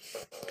scripture.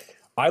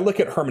 I look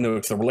at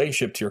hermeneutics, the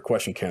relationship to your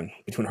question, Ken,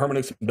 between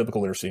hermeneutics and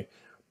biblical literacy.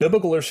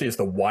 Biblical literacy is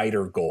the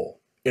wider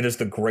goal. It is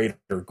the greater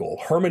goal.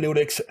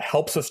 Hermeneutics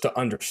helps us to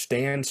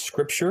understand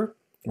scripture,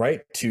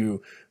 right?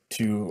 To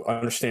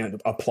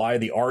understand, apply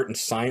the art and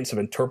science of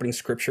interpreting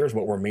scripture is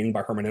what we're meaning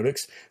by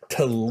hermeneutics,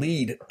 to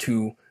lead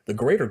to the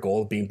greater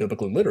goal of being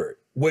biblically literate,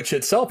 which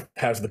itself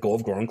has the goal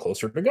of growing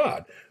closer to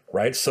God,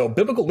 right? So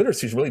biblical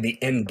literacy is really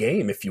the end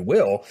game, if you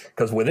will,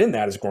 because within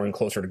that is growing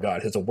closer to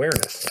God, his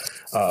awareness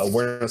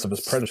of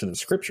his presence in the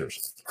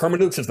scriptures.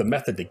 Hermeneutics is the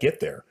method to get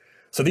there.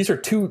 So these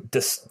are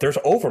there's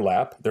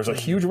overlap, there's a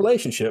huge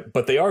relationship,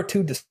 but they are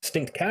two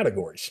distinct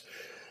categories.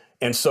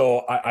 And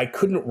so I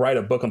couldn't write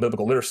a book on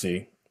biblical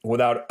literacy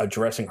without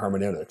addressing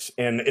hermeneutics.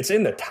 And it's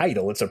in the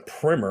title, it's a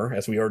primer,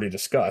 as we already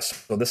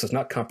discussed, so this is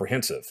not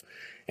comprehensive.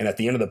 And at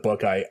the end of the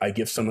book, I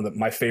give some of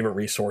my favorite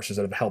resources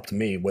that have helped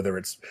me, whether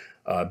it's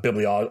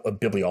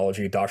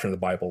bibliology, doctrine of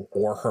the Bible,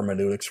 or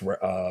hermeneutics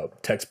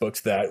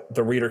textbooks that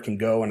the reader can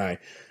go and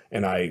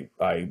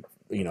I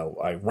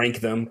rank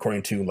them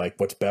according to like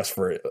what's best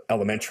for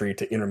elementary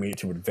to intermediate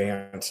to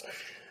advanced.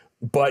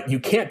 But you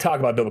can't talk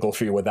about biblical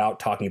literacy without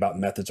talking about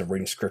methods of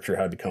reading scripture,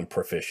 how to become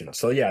proficient.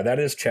 So yeah, that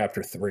is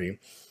chapter 3.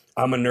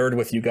 I'm a nerd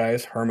with you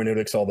guys,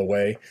 hermeneutics all the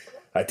way.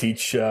 I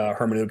teach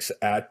hermeneutics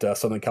at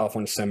Southern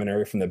California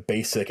Seminary from the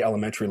basic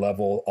elementary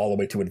level all the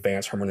way to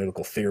advanced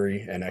hermeneutical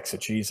theory and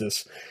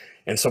exegesis.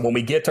 And so when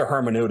we get to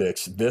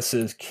hermeneutics, this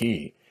is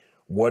key.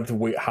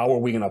 How are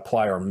we going to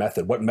apply our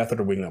method? What method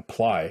are we going to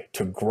apply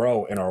to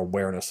grow in our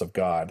awareness of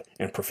God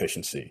and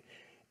proficiency?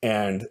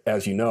 And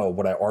as you know,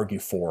 what I argue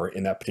for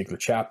in that particular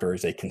chapter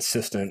is a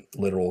consistent,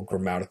 literal,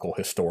 grammatical,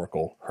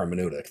 historical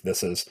hermeneutic.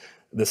 This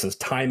is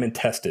time and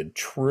tested,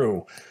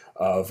 true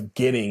of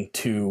getting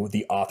to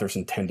the author's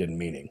intended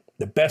meaning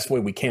the best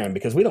way we can,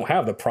 because we don't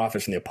have the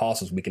prophets and the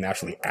apostles. We can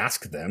actually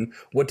ask them,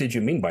 what did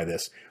you mean by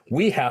this?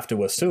 We have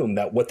to assume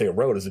that what they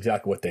wrote is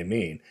exactly what they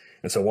mean.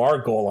 And so our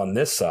goal on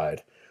this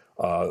side,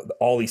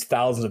 all these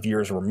thousands of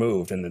years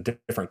removed in the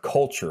different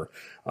culture,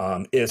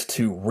 is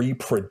to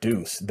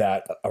reproduce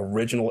that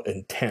original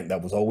intent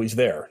that was always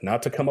there,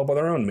 not to come up with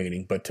our own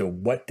meaning, but to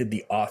what did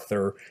the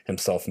author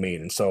himself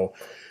mean. And so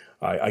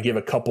I give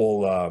a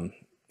couple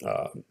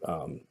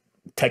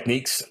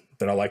techniques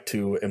that I like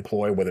to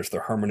employ, whether it's the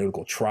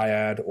hermeneutical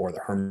triad or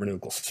the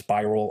hermeneutical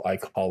spiral. I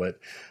call it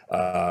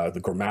the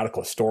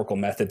grammatical historical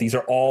method. These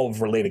are all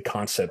related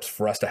concepts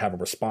for us to have a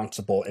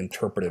responsible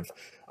interpretive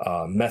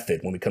method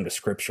when we come to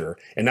Scripture,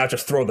 and not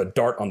just throw the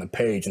dart on the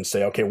page and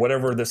say, okay,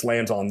 whatever this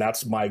lands on,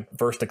 that's my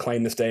verse to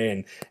claim this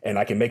day, and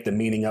I can make the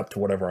meaning up to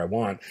whatever I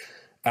want.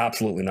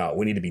 Absolutely not.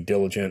 We need to be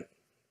diligent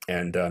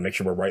and make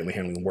sure we're rightly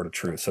handling the word of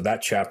truth. So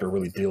that chapter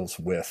really deals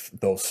with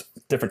those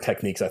different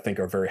techniques I think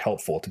are very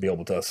helpful to be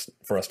able to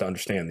for us to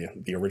understand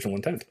the original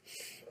intent.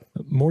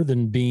 More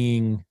than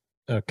being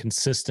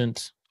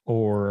consistent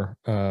or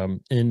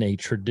in a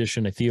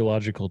tradition, a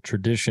theological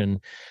tradition,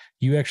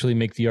 you actually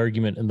make the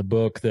argument in the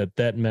book that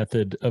that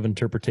method of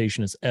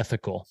interpretation is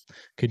ethical.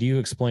 Could you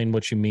explain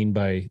what you mean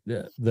by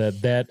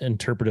that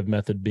interpretive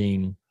method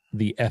being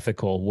the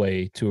ethical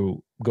way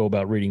to go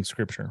about reading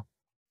Scripture?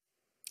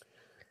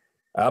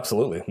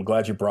 Absolutely. I'm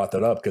glad you brought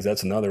that up, because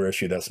that's another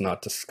issue that's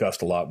not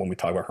discussed a lot when we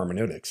talk about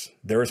hermeneutics.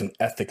 There is an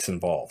ethics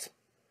involved.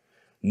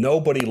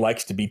 Nobody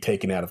likes to be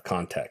taken out of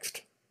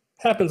context.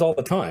 Happens all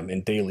the time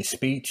in daily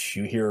speech.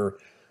 You hear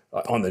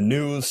on the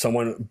news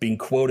someone being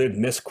quoted,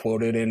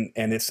 misquoted,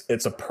 and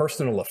it's a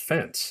personal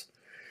offense.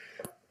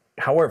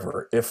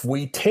 However, if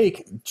we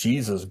take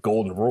Jesus'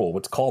 golden rule,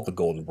 what's called the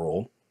golden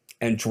rule,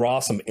 and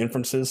draw some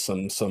inferences,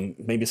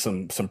 maybe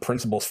some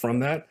principles from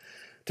that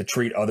to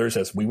treat others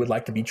as we would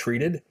like to be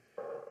treated,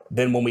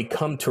 then when we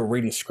come to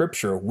reading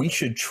Scripture, we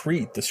should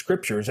treat the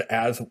Scriptures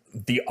as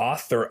the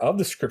author of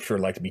the Scripture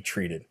would like to be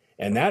treated.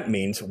 And that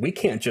means we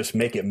can't just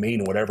make it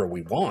mean whatever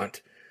we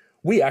want.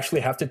 We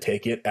actually have to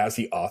take it as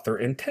the author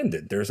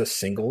intended. There's a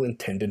single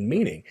intended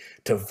meaning.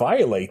 To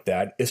violate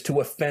that is to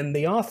offend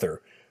the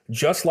author.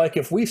 Just like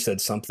if we said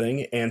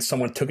something and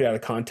someone took it out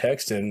of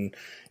context and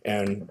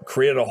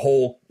created a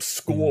whole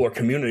school or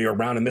community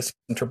around a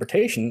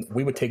misinterpretation,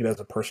 we would take it as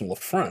a personal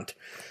affront.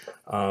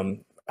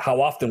 How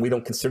often we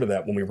don't consider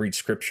that when we read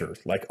Scripture.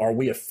 Like, are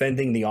we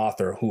offending the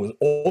author, who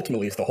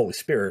ultimately is the Holy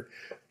Spirit,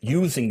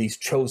 using these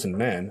chosen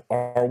men?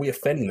 Are we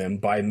offending them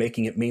by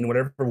making it mean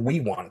whatever we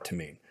want it to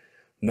mean?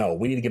 No,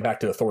 we need to get back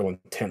to the authorial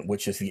intent,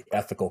 which is the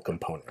ethical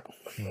component.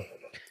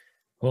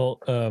 Well,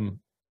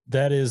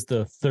 that is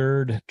the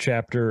third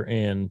chapter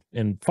and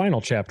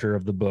final chapter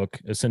of the book,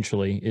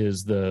 essentially,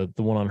 is the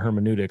one on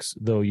hermeneutics,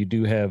 though you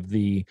do have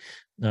the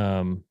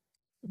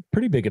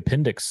pretty big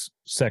appendix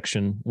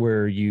section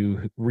where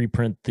you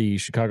reprint the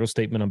Chicago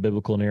Statement on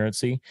Biblical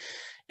Inerrancy,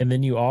 and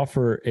then you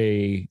offer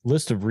a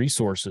list of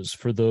resources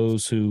for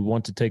those who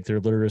want to take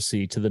their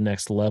literacy to the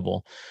next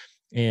level.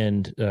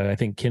 And I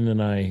think Ken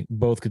and I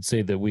both could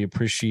say that we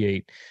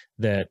appreciate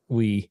that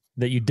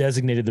you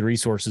designated the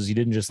resources. You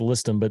didn't just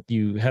list them, but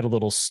you had a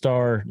little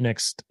star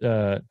next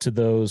to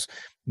those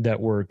that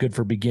were good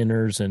for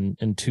beginners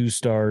and 2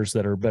 stars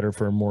that are better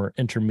for a more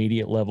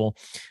intermediate level.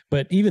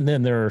 But even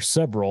then, there are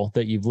several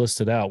that you've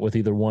listed out with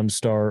either 1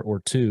 star or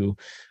 2.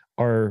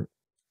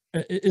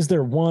 Is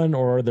there one,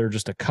 or are there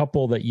just a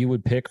couple that you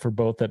would pick for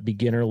both that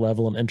beginner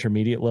level and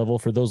intermediate level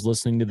for those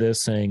listening to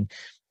this saying,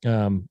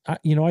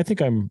 I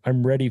think I'm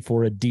ready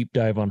for a deep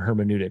dive on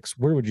hermeneutics?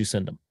 Where would you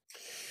send them?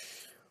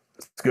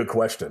 It's a good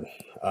question.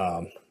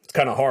 It's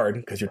kind of hard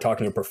because you're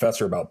talking to a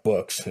professor about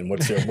books and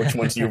which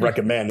ones do you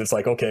recommend? It's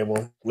like, okay,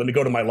 well, let me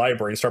go to my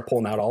library and start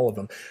pulling out all of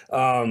them.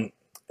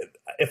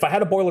 If I had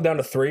to boil it down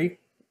to 3,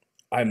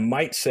 I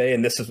might say,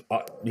 and this is,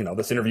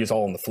 this interview is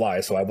all on the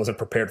fly, so I wasn't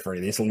prepared for any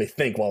of these. Let me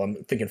think while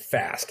I'm thinking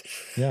fast.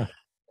 Yeah.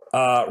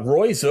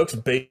 Roy Zook's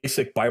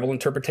Basic Bible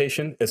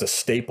Interpretation is a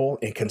staple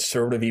in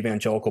conservative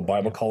evangelical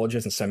Bible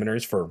colleges and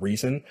seminaries for a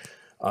reason.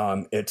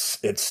 It's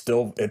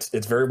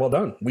very well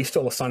done. We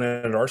still assign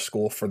it at our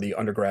school for the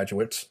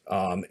undergraduates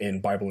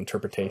in Bible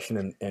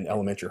interpretation and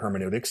elementary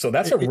hermeneutics. So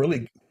that's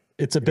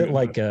it's a bit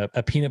like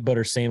a peanut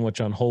butter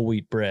sandwich on whole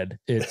wheat bread.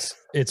 It's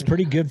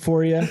pretty good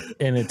for you,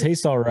 and it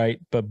tastes all right,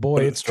 but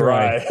boy, it's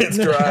dry. It's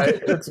dry.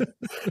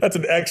 That's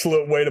an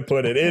excellent way to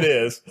put it. It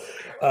is.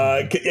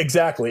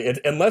 Exactly.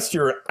 Unless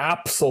you're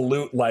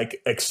absolute,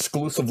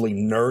 exclusively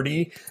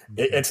nerdy,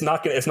 it's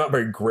not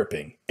very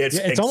gripping.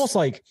 It's almost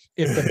like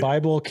if the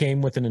Bible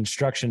came with an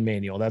instruction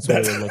manual. That's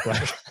what it would look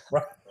like.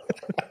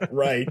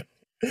 Right.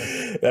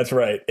 That's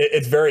right.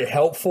 It's very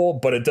helpful,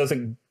 but it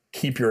doesn't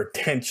keep your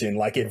attention.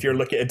 Like if you're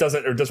looking, it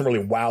doesn't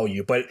really wow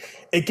you, but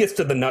it gets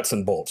to the nuts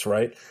and bolts,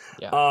 right?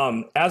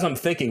 Yeah. As I'm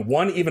thinking,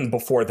 one even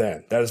before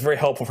then, that is very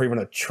helpful for even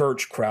a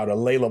church crowd, a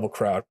lay level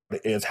crowd,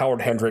 is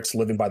Howard Hendricks'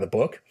 Living by the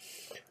Book.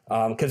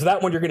 Because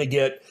that one you're going to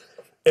get,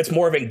 it's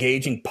more of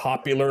engaging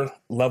popular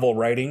level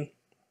writing.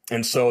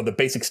 And so the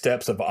basic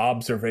steps of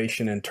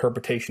observation,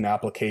 interpretation,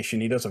 application,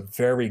 he does a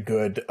very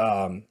good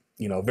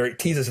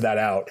teases that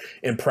out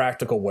in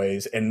practical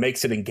ways and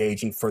makes it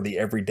engaging for the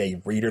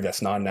everyday reader that's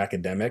not an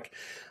academic.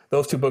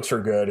 Those 2 books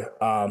are good.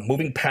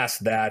 Moving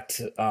past that,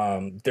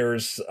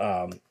 there's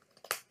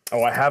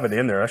I have it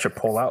in there. I should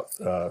pull out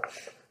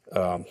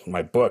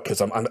my book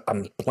because I'm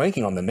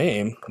blanking on the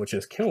name, which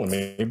is killing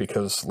me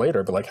because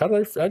later. But how'd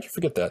you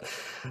forget that?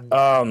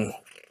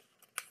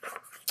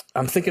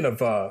 I'm thinking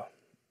of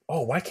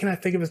why can't I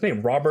think of his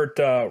name? Robert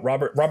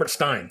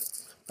Stein.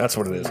 That's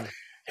what it is.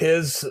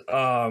 His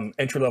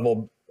entry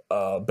level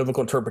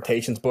biblical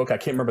interpretations book. I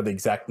can't remember the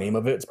exact name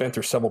of it. It's been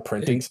through several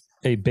printings.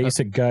 A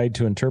basic guide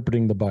to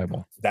interpreting the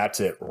Bible. That's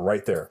it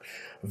right there.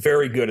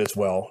 Very good as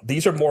well.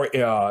 These are more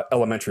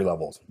elementary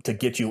levels to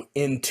get you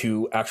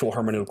into actual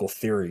hermeneutical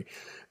theory.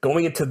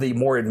 Going into the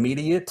more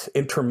intermediate,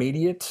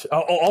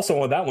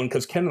 also on that one,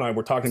 because Ken and I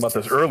were talking about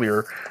this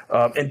earlier,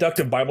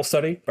 Inductive Bible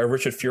Study by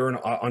Richard Fuhr and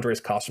Andreas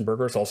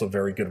Kostenberger is also a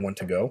very good one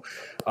to go.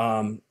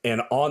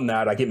 And on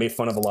that, I get made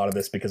fun of a lot of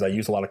this because I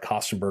use a lot of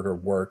Kostenberger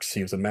works.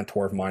 He was a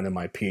mentor of mine in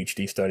my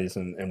PhD studies,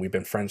 and we've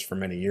been friends for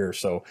many years.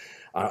 So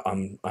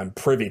I'm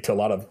privy to a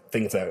lot of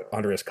things that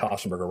Andreas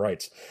Kostenberger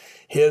writes.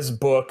 His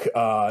book,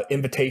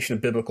 Invitation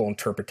to Biblical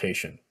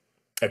Interpretation,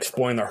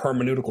 exploring the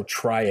hermeneutical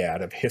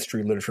triad of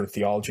history, literature, and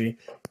theology.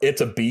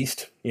 It's a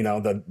beast. You know,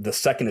 the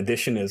second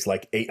edition is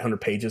like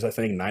 800 pages, I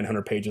think,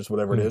 900 pages,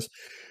 whatever it is.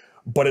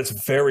 But it's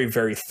very,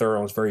 very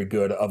thorough. It's very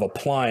good of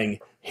applying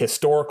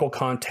historical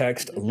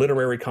context,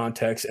 literary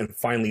context, and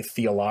finally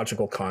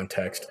theological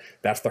context.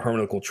 That's the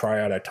hermeneutical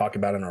triad I talk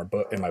about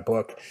in my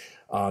book.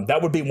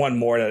 That would be one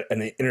more at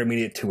an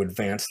intermediate to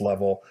advanced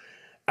level.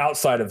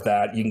 Outside of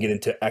that, you can get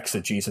into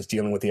exegesis,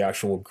 dealing with the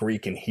actual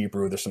Greek and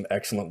Hebrew. There's some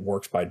excellent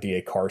works by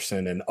D.A.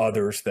 Carson and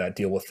others that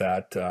deal with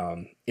that.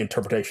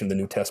 Interpretation of the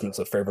New Testament is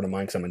a favorite of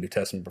mine because I'm a New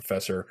Testament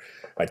professor.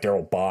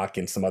 Darrell Bach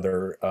and some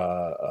other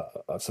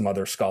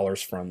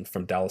scholars from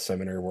Dallas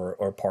Seminary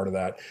were part of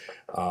that.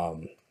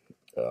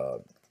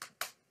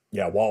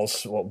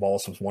 Wallace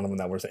was one of them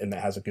that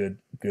has a good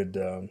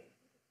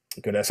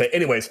essay.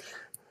 Anyways,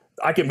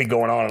 I can be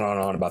going on and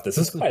on about this.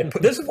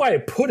 This is why I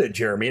put it,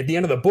 Jeremy, at the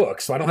end of the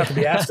book, so I don't have to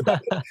be asked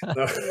about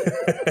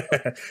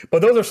it.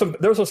 But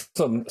those are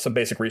some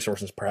basic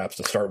resources, perhaps,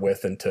 to start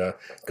with and to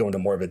go into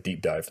more of a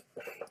deep dive.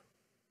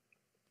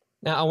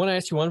 Now, I want to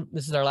ask you one.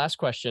 This is our last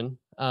question.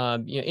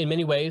 In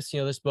many ways,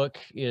 this book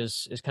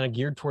is kind of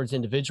geared towards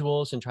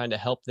individuals and trying to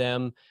help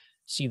them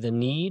see the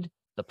need,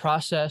 the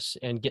process,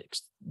 and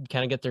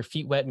get their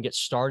feet wet and get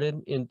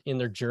started in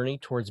their journey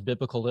towards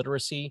biblical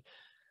literacy.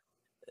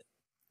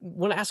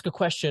 Want to ask a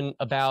question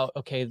about,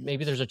 okay,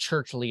 maybe there's a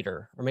church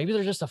leader, or maybe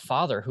there's just a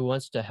father who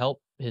wants to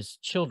help his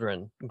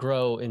children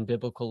grow in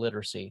biblical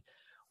literacy.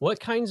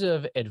 What kinds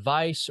of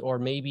advice or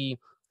maybe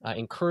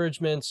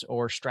encouragements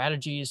or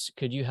strategies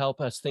could you help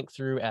us think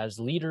through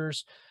as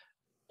leaders,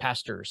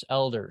 pastors,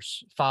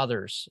 elders,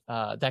 fathers,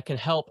 that can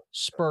help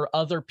spur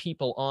other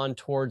people on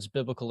towards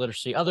biblical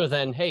literacy, other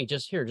than, hey,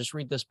 just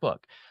read this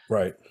book?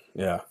 Right.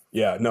 Yeah.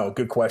 No,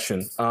 good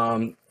question.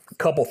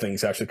 Couple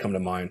things actually come to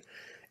mind.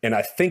 And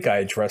I think I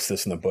addressed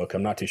this in the book.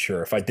 I'm not too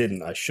sure. If I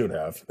didn't, I should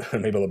have.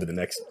 Maybe a little bit the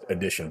next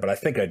edition, but I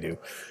think I do.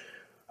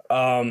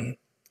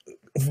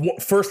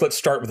 First, let's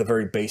start with the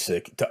very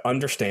basic. To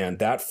understand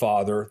that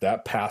father,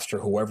 that pastor,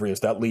 whoever he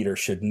is, that leader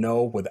should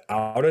know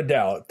without a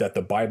doubt that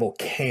the Bible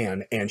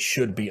can and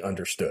should be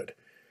understood.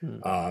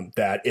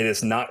 That it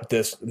is not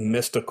this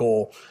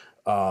mystical,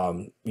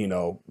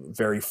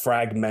 very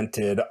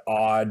fragmented,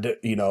 odd,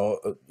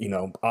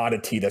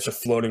 oddity that's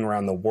just floating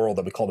around the world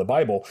that we call the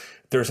Bible.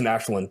 There's an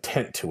actual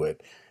intent to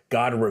it.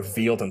 God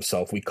revealed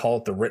himself. We call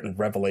it the written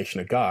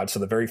revelation of God. So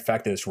the very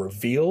fact that it's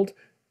revealed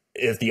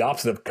is the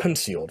opposite of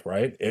concealed,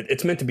 right?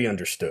 It's meant to be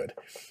understood.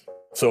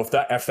 So if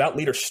that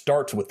leader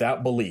starts with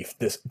that belief,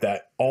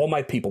 that all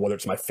my people, whether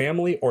it's my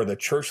family or the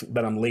church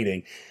that I'm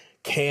leading,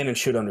 can and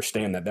should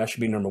understand that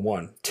should be number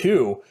one.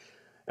 Two,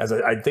 as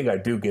I think I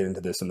do get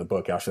into this in the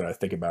book, actually, I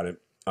think about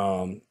it.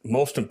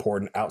 Most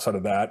important outside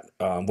of that,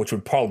 which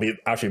would probably be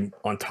actually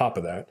on top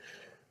of that,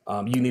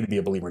 you need to be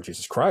a believer in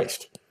Jesus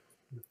Christ,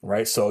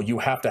 right? So you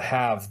have to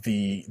have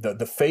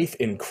the faith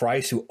in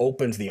Christ who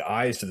opens the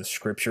eyes to the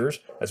scriptures,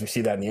 as we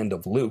see that in the end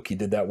of Luke. He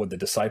did that with the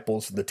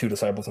disciples, the two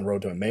disciples on the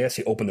road to Emmaus.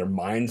 He opened their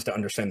minds to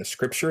understand the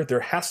scripture. There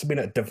has to be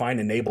a divine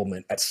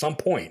enablement at some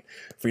point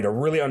for you to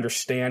really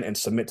understand and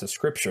submit to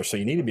scripture. So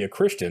you need to be a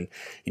Christian.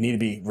 You need to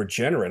be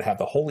regenerate, have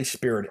the Holy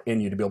Spirit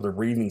in you to be able to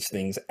read these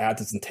things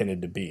as it's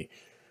intended to be.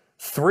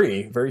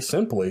 Three, very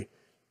simply,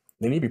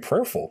 they need to be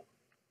prayerful.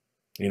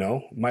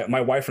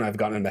 My wife and I have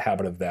gotten in the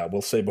habit of that.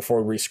 We'll say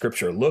before we read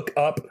scripture, look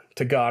up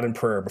to God in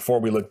prayer before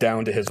we look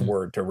down to his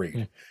word to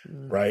read,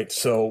 right?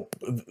 So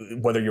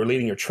whether you're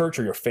leading your church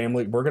or your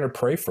family, we're going to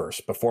pray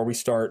first before we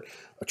start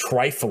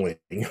trifling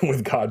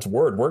with God's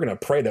word. We're going to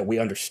pray that we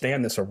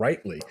understand this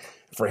rightly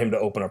for him to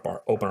open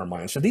our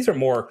minds. So these are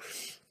more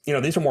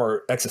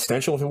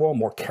existential, if you will,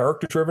 more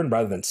character driven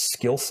rather than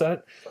skill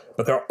set,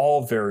 but they're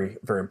all very,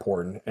 very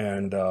important.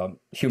 And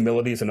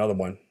humility is another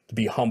one. To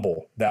be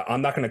humble, that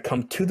I'm not going to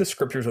come to the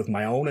scriptures with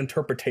my own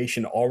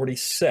interpretation already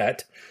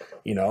set.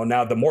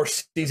 Now the more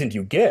seasoned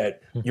you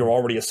get, you're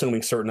already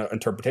assuming certain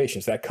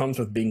interpretations. That comes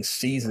with being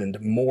seasoned,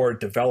 more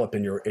developed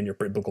in your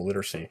biblical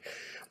literacy.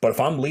 But if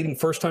I'm leading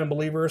first-time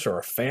believers or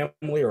a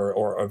family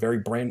or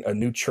a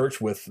new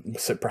church with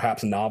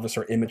perhaps novice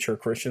or immature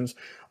Christians,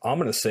 I'm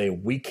going to say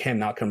we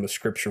cannot come to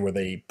scripture with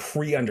a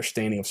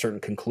pre-understanding of certain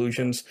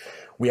conclusions.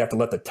 we have to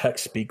let the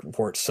text speak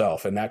for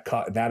itself, and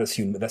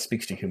that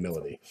speaks to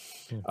humility.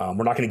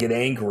 We're not going to get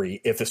angry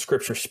if the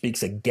scripture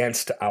speaks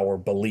against our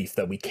belief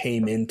that we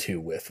came into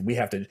with. We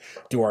have to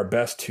do our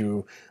best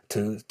to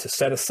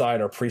set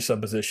aside our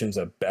presuppositions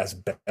as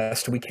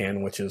best we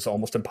can, which is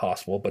almost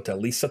impossible, but to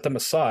at least set them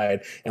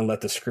aside and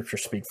let the scripture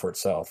speak for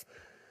itself.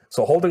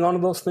 So holding on to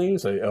those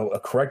things, a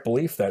correct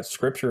belief that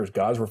scripture is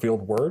God's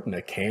revealed word and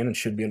it can and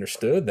should be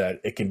understood, that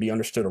it can be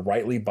understood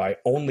rightly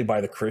only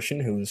by the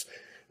Christian who's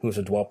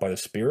indwelt by the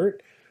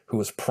Spirit, who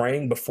is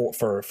praying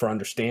for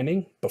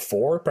understanding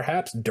before,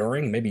 perhaps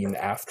during, maybe even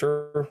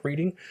after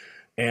reading,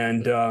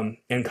 and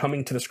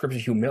coming to the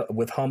scriptures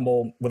with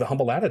a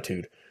humble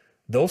attitude.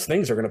 Those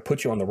things are going to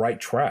put you on the right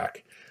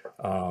track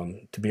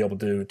to be able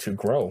to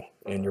grow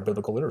in your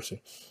biblical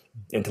literacy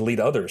and to lead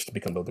others to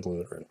become biblically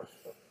literate.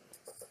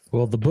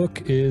 Well, the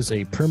book is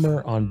A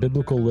Primer on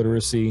Biblical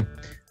Literacy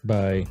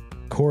by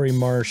Cory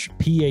Marsh,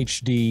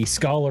 PhD,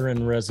 scholar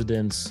in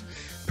residence,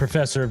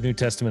 professor of New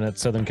Testament at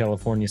Southern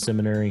California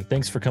Seminary.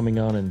 Thanks for coming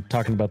on and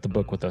talking about the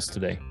book with us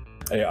today.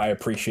 I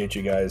appreciate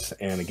you guys,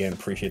 and again,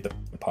 appreciate the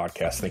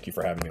podcast. Thank you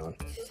for having me on.